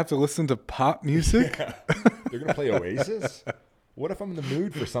 Right. And I have to listen to pop music. Yeah. They're going to play Oasis. What if I'm in the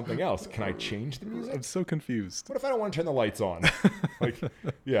mood for something else? Can I change the music? I'm so confused. What if I don't want to turn the lights on? Like,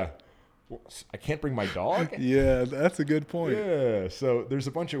 yeah. I can't bring my dog? Yeah, that's a good point. Yeah. So there's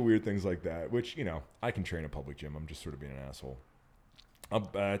a bunch of weird things like that, which, you know, I can train a public gym. I'm just sort of being an asshole. By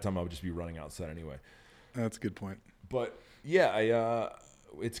that time, I would just be running outside anyway. That's a good point. But yeah,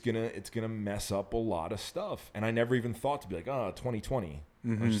 it's gonna mess up a lot of stuff, and I never even thought to be like, 2020.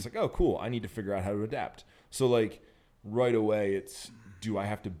 I was just like, oh, cool. I need to figure out how to adapt. So like right away, it's do I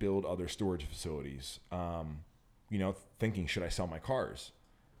have to build other storage facilities? You know, thinking should I sell my cars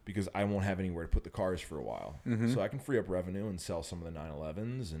because I won't have anywhere to put the cars for a while, so I can free up revenue and sell some of the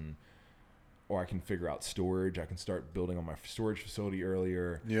 911s or I can figure out storage. I can start building on my storage facility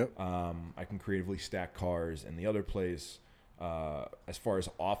earlier. Yep. I can creatively stack cars in the other place. As far as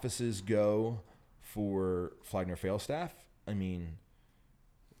offices go for Flag Nor Fail staff, I mean,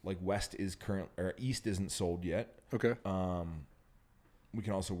 like East isn't sold yet. Okay. We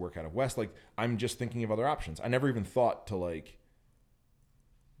can also work out of West. Like, I'm just thinking of other options. I never even thought to like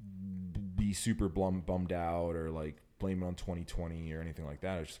be super bummed out or like blame it on 2020 or anything like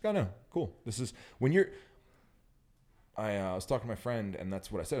that. I was just like, oh no, cool. This is when I was talking to my friend, and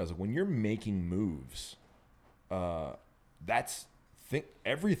that's what I said. I was like, when you're making moves, that's think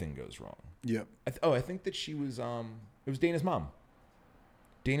everything goes wrong. Yep. I think that she was, it was Dana's mom.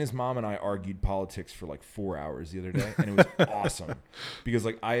 Dana's mom and I argued politics for like 4 hours the other day, and it was awesome because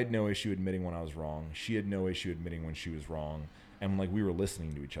like I had no issue admitting when I was wrong. She had no issue admitting when she was wrong, and like we were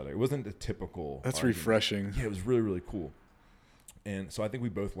listening to each other. It wasn't the typical. That's argument. refreshing. Yeah, it was really, really cool. And so I think we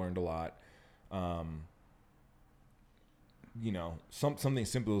both learned a lot. You know, something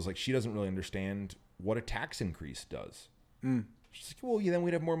simple is like she doesn't really understand what a tax increase does. She's like, well, yeah, then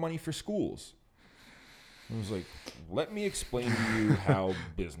we'd have more money for schools. I was like, let me explain to you how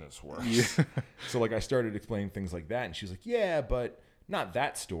business works. Yeah. So like I started explaining things like that, and she's like, yeah, but not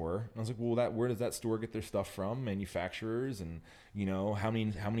that store. And I was like, well, where does that store get their stuff from? Manufacturers, and you know, how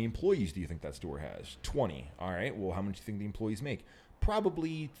many employees do you think that store has? 20. All right. Well, how much do you think the employees make?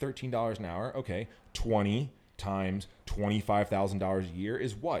 Probably $13 an hour. Okay. 20 times $25,000 a year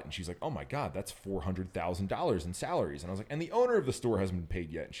is what? And she's like, oh my God, that's $400,000 in salaries. And I was like, and the owner of the store hasn't been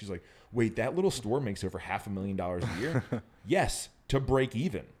paid yet. And she's like, wait, that little store makes over $500,000 a year? Yes, to break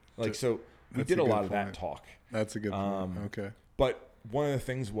even. Like, so we did a lot of that talk. That's a good point. Okay. But one of the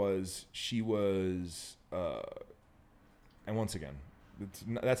things was she was, and once again,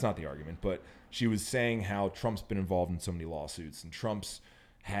 that's not the argument, but she was saying how Trump's been involved in so many lawsuits and Trump's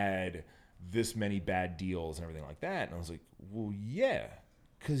had this many bad deals and everything like that. And I was like, well, yeah,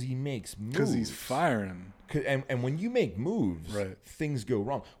 because he makes moves. Because he's firing. And when you make moves, right, things go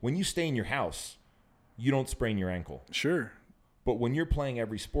wrong. When you stay in your house, you don't sprain your ankle. Sure. But when you're playing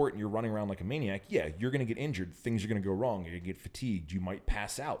every sport and you're running around like a maniac, yeah, you're going to get injured. Things are going to go wrong. You're going to get fatigued. You might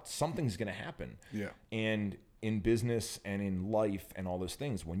pass out. Something's going to happen. Yeah. And in business and in life and all those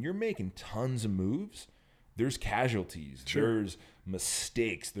things, when you're making tons of moves, there's casualties, sure, there's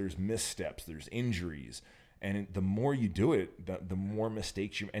mistakes, there's missteps, there's injuries. And the more you do it, the more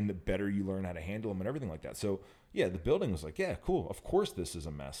mistakes you, and the better you learn how to handle them and everything like that. So yeah, the building was like, yeah, cool. Of course this is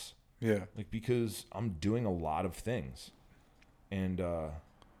a mess. Yeah. Like, because I'm doing a lot of things. And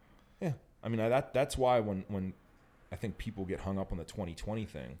yeah, I mean, that's why when I think people get hung up on the 2020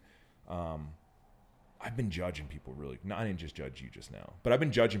 thing, I've been judging people really. No, I didn't just judge you just now, but I've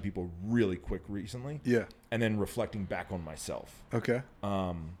been judging people really quick recently. Yeah. And then reflecting back on myself. Okay.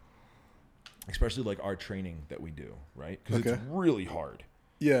 Especially like our training that we do, right? Because it's really hard.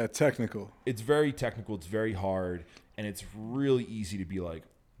 Yeah, technical. It's very technical. It's very hard, and it's really easy to be like,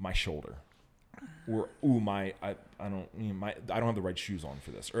 my shoulder, or I don't have the right shoes on for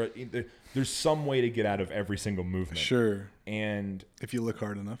this, or there's some way to get out of every single movement. Sure. And if you look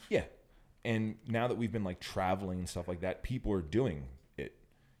hard enough. Yeah. And now that we've been like traveling and stuff like that, people are doing it,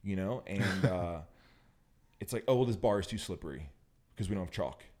 you know? And it's like, oh, well, this bar is too slippery because we don't have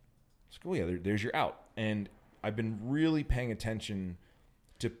chalk. It's like, oh, yeah, there's your out. And I've been really paying attention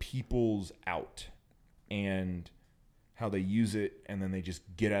to people's out and how they use it, and then they just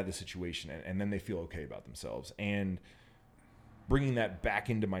get out of the situation, and then they feel okay about themselves. And bringing that back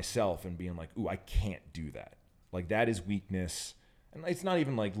into myself and being like, ooh, I can't do that. Like, that is weakness. And it's not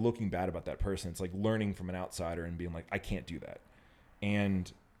even like looking bad about that person. It's like learning from an outsider and being like, I can't do that.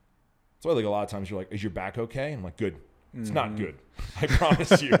 And so like a lot of times you're like, is your back okay? And I'm like, good. It's not good. I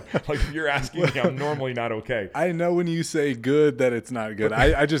promise you. Like, you're asking me, I'm normally not okay. I know when you say good that it's not good.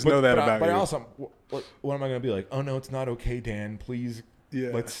 I just know that about you. But also, what am I going to be like? Oh, no, it's not okay, Dan. Please,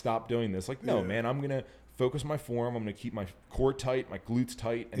 let's stop doing this. Like, no, man, I'm going to focus my form. I'm going to keep my core tight, my glutes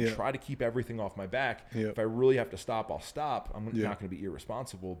tight, and try to keep everything off my back. If I really have to stop, I'll stop. I'm not going to be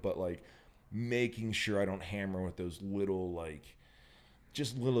irresponsible, but like making sure I don't hammer with those little, like,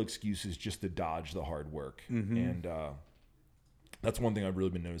 just little excuses just to dodge the hard work. And that's one thing I've really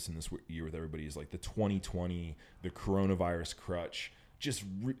been noticing this year with everybody is like the 2020, the coronavirus crutch, just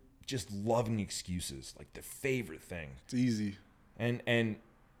loving excuses, like the favorite thing. It's easy. And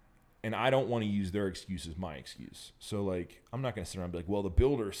I don't want to use their excuse as my excuse. So, like, I'm not going to sit around and be like, well, the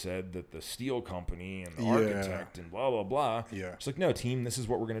builder said that the steel company and the architect and blah, blah, blah. Yeah. It's like, no, team, this is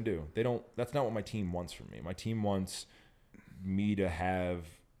what we're going to do. That's not what my team wants from me. My team wants me to have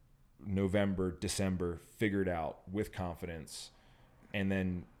November, December figured out with confidence, and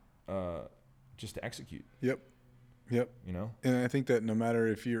then just to execute. Yep. You know? And I think that no matter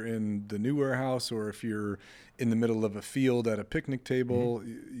if you're in the new warehouse or if you're in the middle of a field at a picnic table,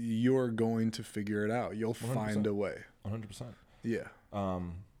 you're going to figure it out. You'll 100%. Find a way. 100%. Yeah. That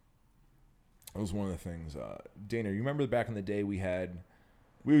was one of the things. Dana, you remember back in the day we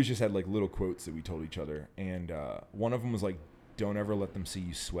always just had like little quotes that we told each other. And one of them was like, don't ever let them see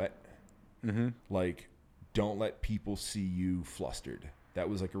you sweat. Like, don't let people see you flustered. That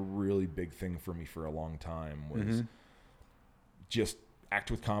was like a really big thing for me for a long time was just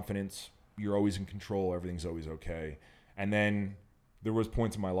act with confidence. You're always in control. Everything's always okay. And then there was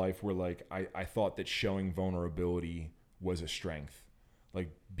points in my life where like I thought that showing vulnerability was a strength, like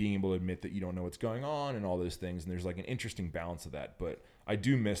being able to admit that you don't know what's going on and all those things. And there's like an interesting balance of that. But I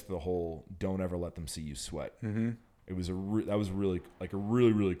do miss the whole don't ever let them see you sweat. Mm-hmm. It was that was really like a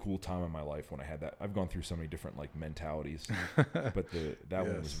really, really cool time in my life when I had that. I've gone through so many different like mentalities, but that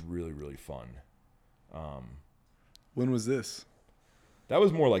one was really, really fun. When was this? That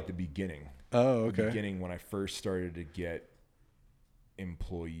was more like the beginning. Oh, okay. The beginning when I first started to get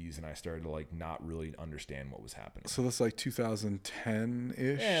employees and I started to like not really understand what was happening. So that's like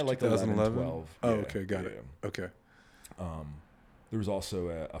 2010-ish? Yeah, like 2011? 12. Oh, Yeah, okay. Got it. Okay. There was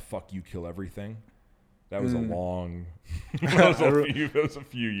also a fuck you kill everything. That was a long, that was a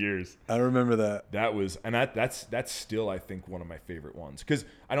few years. I remember that. That was, and that's still, I think, one of my favorite ones. Because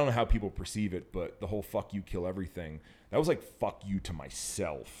I don't know how people perceive it, but the whole fuck you, kill everything, that was like fuck you to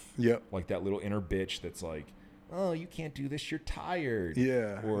myself. Yep. Like that little inner bitch that's like, oh, you can't do this, you're tired.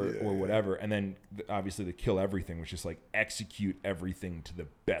 Yeah. Or whatever. And then obviously the kill everything was just like execute everything to the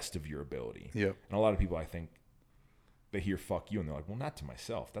best of your ability. Yep. And a lot of people, I think, they hear fuck you and they're like, well, not to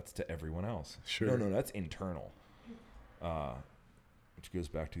myself. That's to everyone else. Sure. No, that's internal. Which goes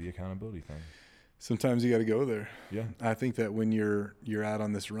back to the accountability thing. Sometimes you got to go there. Yeah. I think that when you're out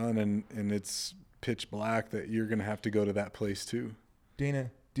on this run and it's pitch black, that you're going to have to go to that place too.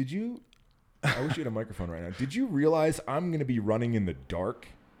 Dana, I wish you had a microphone right now. Did you realize I'm going to be running in the dark?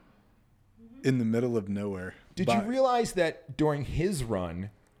 In the middle of nowhere. Did you realize that during his run,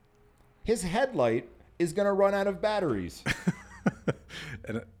 his headlight is going to run out of batteries?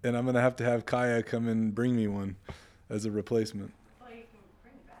 and I'm going to have Kaya come and bring me one as a replacement. Well, you can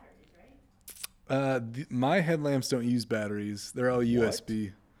bring batteries, right? My headlamps don't use batteries. They're all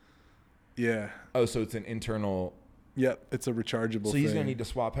USB. Yeah. Oh, so it's an internal. Yep. It's a rechargeable So he's thing. going to need to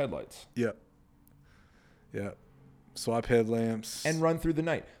swap headlights. Yep. Yep. Swap headlamps. And run through the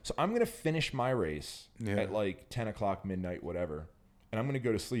night. So I'm going to finish my race Yeah. at like 10 o'clock, midnight, whatever. And I'm going to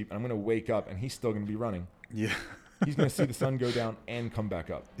go to sleep. And I'm going to wake up and he's still going to be running. Yeah. He's going to see the sun go down and come back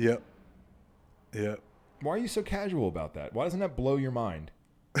up. Yep. Yep. Why are you so casual about that? Why doesn't that blow your mind?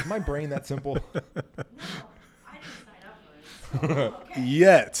 Is my brain that simple? No, I didn't sign up for it. So, okay.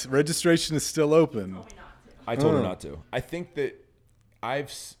 Yet. Registration is still open. Told me not to. I told her not to. I think that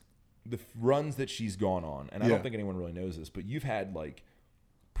the runs that she's gone on, and I Yeah. don't think anyone really knows this, but you've had like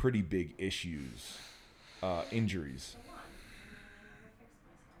pretty big issues, injuries,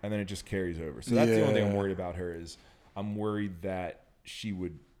 and then it just carries over. So that's the only thing I'm Yeah. worried about her is I'm worried that she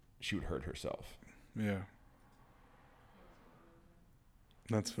would hurt herself. Yeah.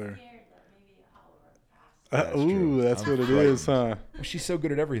 That's fair. Scared that maybe I'll run fast. That's true. Ooh, that's I'm what it frightened. is, huh? Well, she's so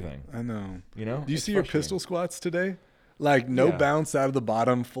good at everything, I know. you know? Do you It's see your frustrating. pistol squats today? Like no Yeah. bounce out of the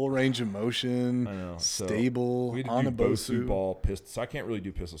bottom, full range of motion, I know. So stable, we had to on do a Bosu Bosu. ball pistol. So I can't really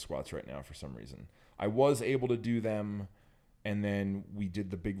do pistol squats right now for some reason. I was able to do them, and then we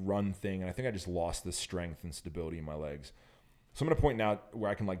did the big run thing, and I think I just lost the strength and stability in my legs. So I'm gonna point out where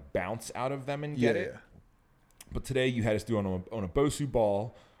I can like bounce out of them and get it. But today you had us do on a Bosu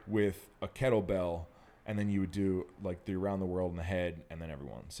ball with a kettlebell, and then you would do like the around the world in the head, and then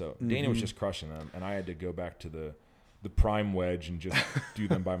everyone. So Dana was just crushing them, and I had to go back to the prime wedge and just do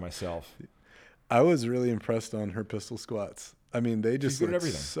them by myself. I was really impressed on her pistol squats. I mean, they just good at look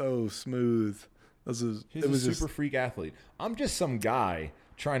everything. so smooth. He's It a was super freak athlete. I'm just some guy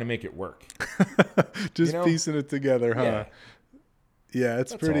trying to make it work. just you know? piecing it together, huh? Yeah. Yeah,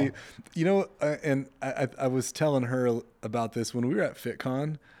 it's That's pretty. all. You know, and I was telling her about this when we were at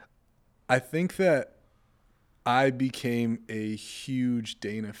FitCon. I think that I became a huge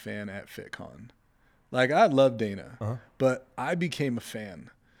Dana fan at FitCon. Like, I love Dana, but I became a fan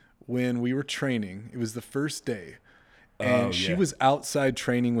when we were training. It was the first day. And she yeah. was outside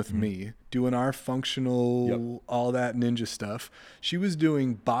training with me, doing our functional, all that ninja stuff. She was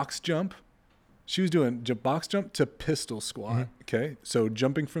doing box jump. She was doing box jump to pistol squat. Okay. So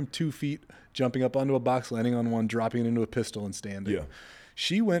jumping from 2 feet, jumping up onto a box, landing on one, dropping it into a pistol and standing. Yeah.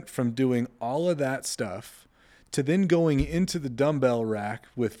 She went from doing all of that stuff to then going into the dumbbell rack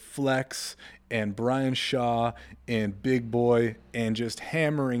with Flex and Brian Shaw and Big Boy and just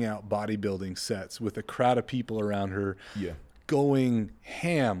hammering out bodybuilding sets with a crowd of people around her. Yeah. Going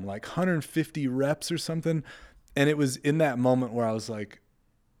ham, like 150 reps or something. And it was in that moment where I was like,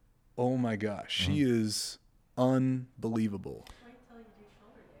 oh my gosh, she is unbelievable. Wait till you do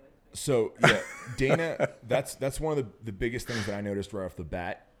shoulder day with me. So yeah, Dana, that's one of the biggest things that I noticed right off the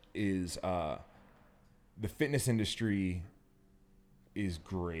bat is the fitness industry is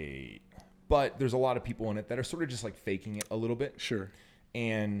great, but there's a lot of people in it that are sort of just like faking it a little bit. Sure.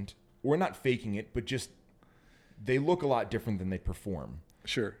 And we're not faking it, but just they look a lot different than they perform.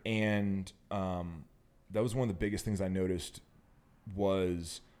 Sure. And that was one of the biggest things I noticed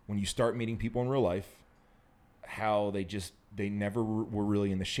was when you start meeting people in real life, how they never were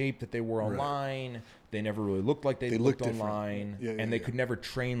really in the shape that they were online. Right. They never really looked like they looked online. And they could never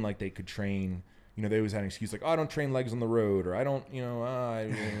train like they could train. You know, they always had an excuse like, oh, I don't train legs on the road, or I don't,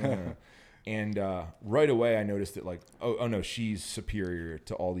 and right away I noticed that like, oh no, she's superior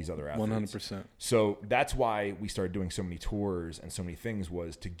to all these other athletes. 100%. So that's why we started doing so many tours and so many things,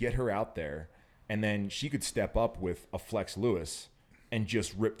 was to get her out there, and then she could step up with a Flex Lewis and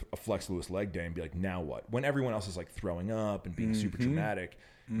just rip a Flex Lewis leg day and be like, now what? When everyone else is like throwing up and being super dramatic.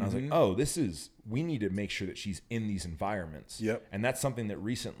 And I was like, oh, we need to make sure that she's in these environments. Yep. And that's something that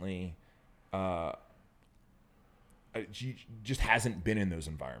recently she just hasn't been in those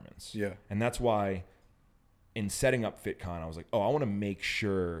environments. Yeah. And that's why in setting up FitCon, I was like, oh, I want to make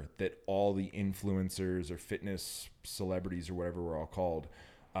sure that all the influencers or fitness celebrities or whatever we're all called,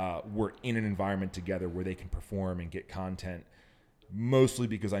 were in an environment together where they can perform and get content, mostly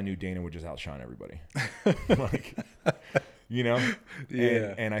because I knew Dana would just outshine everybody. Like, you know?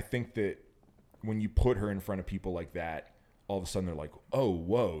 Yeah. And I think that when you put her in front of people like that, all of a sudden they're like, oh,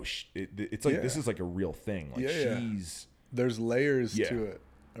 whoa. It's like, this is like a real thing. Like there's layers to it,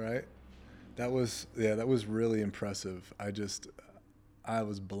 right? That was really impressive. I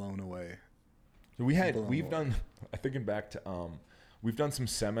was blown away. So we've done, thinking back to, we've done some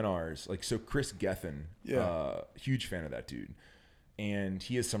seminars. Like, so Chris Gethin, huge fan of that dude. And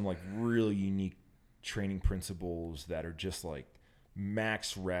he has some like really unique training principles that are just like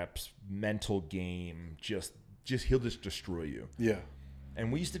max reps, mental game, he'll just destroy you. Yeah.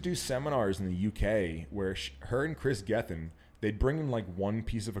 And we used to do seminars in the UK where her and Chris Gethin, they'd bring in like one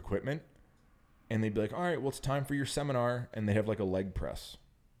piece of equipment and they'd be like, all right, well, it's time for your seminar. And they'd have like a leg press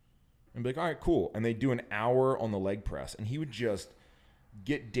and be like, all right, cool. And they'd do an hour on the leg press, and he would just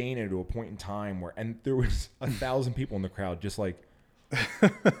get Dana to a point in time where, and there was 1,000 people in the crowd, just like,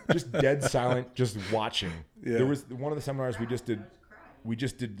 just dead silent, just watching. Yeah. There was one of the seminars we just did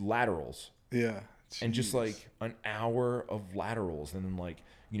laterals. Yeah. And just like an hour of laterals, and then like,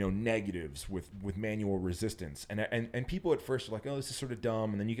 negatives with manual resistance. And people at first are like, oh, this is sort of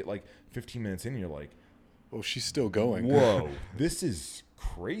dumb. And then you get like 15 minutes in and you're like, oh, she's still going. Whoa, this is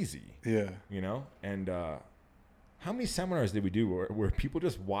crazy. Yeah. And how many seminars did we do where people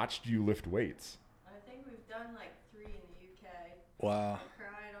just watched you lift weights? I think we've done like 3 in the UK. Wow. I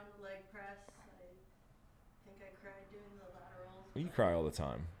cried on the leg press. I think I cried doing the laterals. You cry all the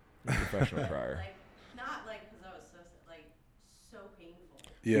time. You're a professional crier. Not like because I was so painful.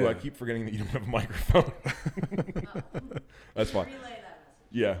 Yeah. Ooh, I keep forgetting that you don't have a microphone. That's fine. Relay that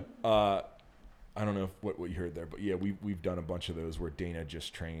message. Yeah. I don't know what you heard there, but yeah, we've done a bunch of those where Dana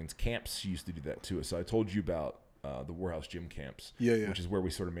just trains. Camps used to do that too. So I told you about the Warehouse Gym camps, which is where we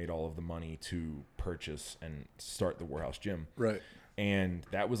sort of made all of the money to purchase and start the Warehouse Gym. Right. And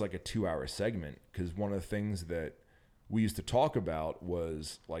that was like a 2-hour segment, because one of the things that we used to talk about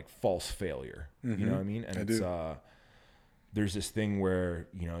was like false failure. You know what I mean? And there's this thing where,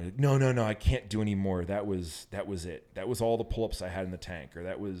 no, I can't do any more. That was it. That was all the pull-ups I had in the tank, or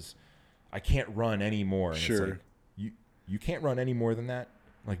I can't run anymore. And sure. It's like, you can't run any more than that?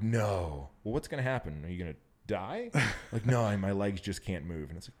 Like, no. Well, what's going to happen? Are you going to die? Like, no, my legs just can't move.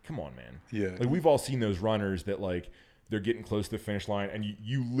 And it's like, come on, man. Yeah. Like, we've all seen those runners that like, they're getting close to the finish line, and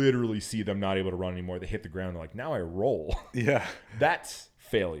you literally see them not able to run anymore. They hit the ground. They're like, now I roll. Yeah. That's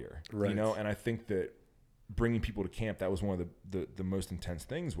failure. Right. And I think that bringing people to camp, that was one of the most intense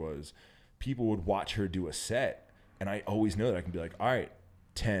things, was people would watch her do a set, and I always know that I can be like, all right,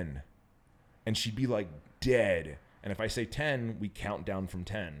 10. And she'd be like dead. And if I say 10, we count down from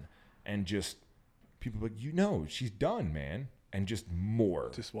 10. And just people are like, she's done, man. And just more.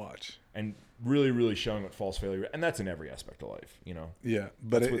 Just watch. And really, really showing what false failure, and that's in every aspect of life, Yeah,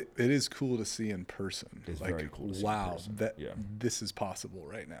 but it is cool to see in person. It's very cool to see wow, in person. This is possible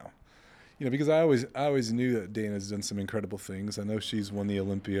right now. Because I always knew that Dana's done some incredible things. I know she's won the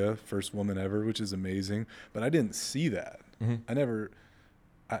Olympia, first woman ever, which is amazing. But I didn't see that.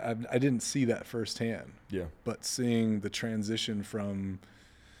 I didn't see that firsthand. Yeah. But seeing the transition from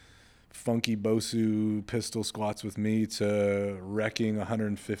funky Bosu pistol squats with me to wrecking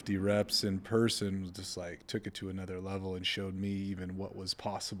 150 reps in person was just like took it to another level and showed me even what was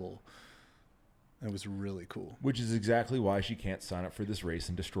possible. It was really cool. Which is exactly why she can't sign up for this race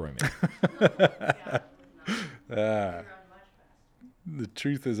and destroy me. The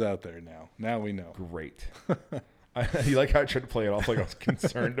truth is out there now. Now we know. Great. You like how I tried to play it off like I was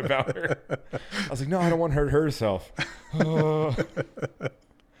concerned about her? I was like, no, I don't want her to hurt herself.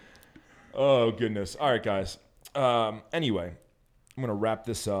 Oh, goodness. All right, guys. Anyway, I'm going to wrap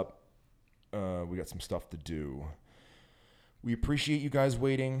this up. We got some stuff to do. We appreciate you guys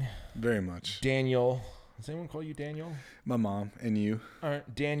waiting. Very much. Daniel. Does anyone call you Daniel? My mom and you. All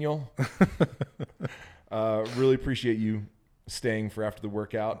right, Daniel. Really appreciate you staying for after the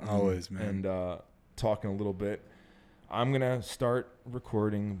workout. Always, man. And talking a little bit. I'm going to start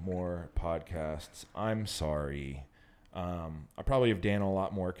recording more podcasts. I'm sorry. I probably have Dan a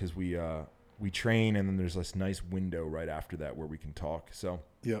lot more because we train, and then there's this nice window right after that where we can talk. So.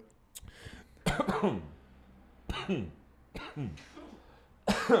 Yep.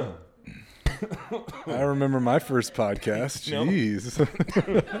 I remember my first podcast. Jeez.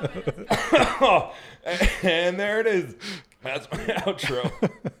 And there it is. That's my outro.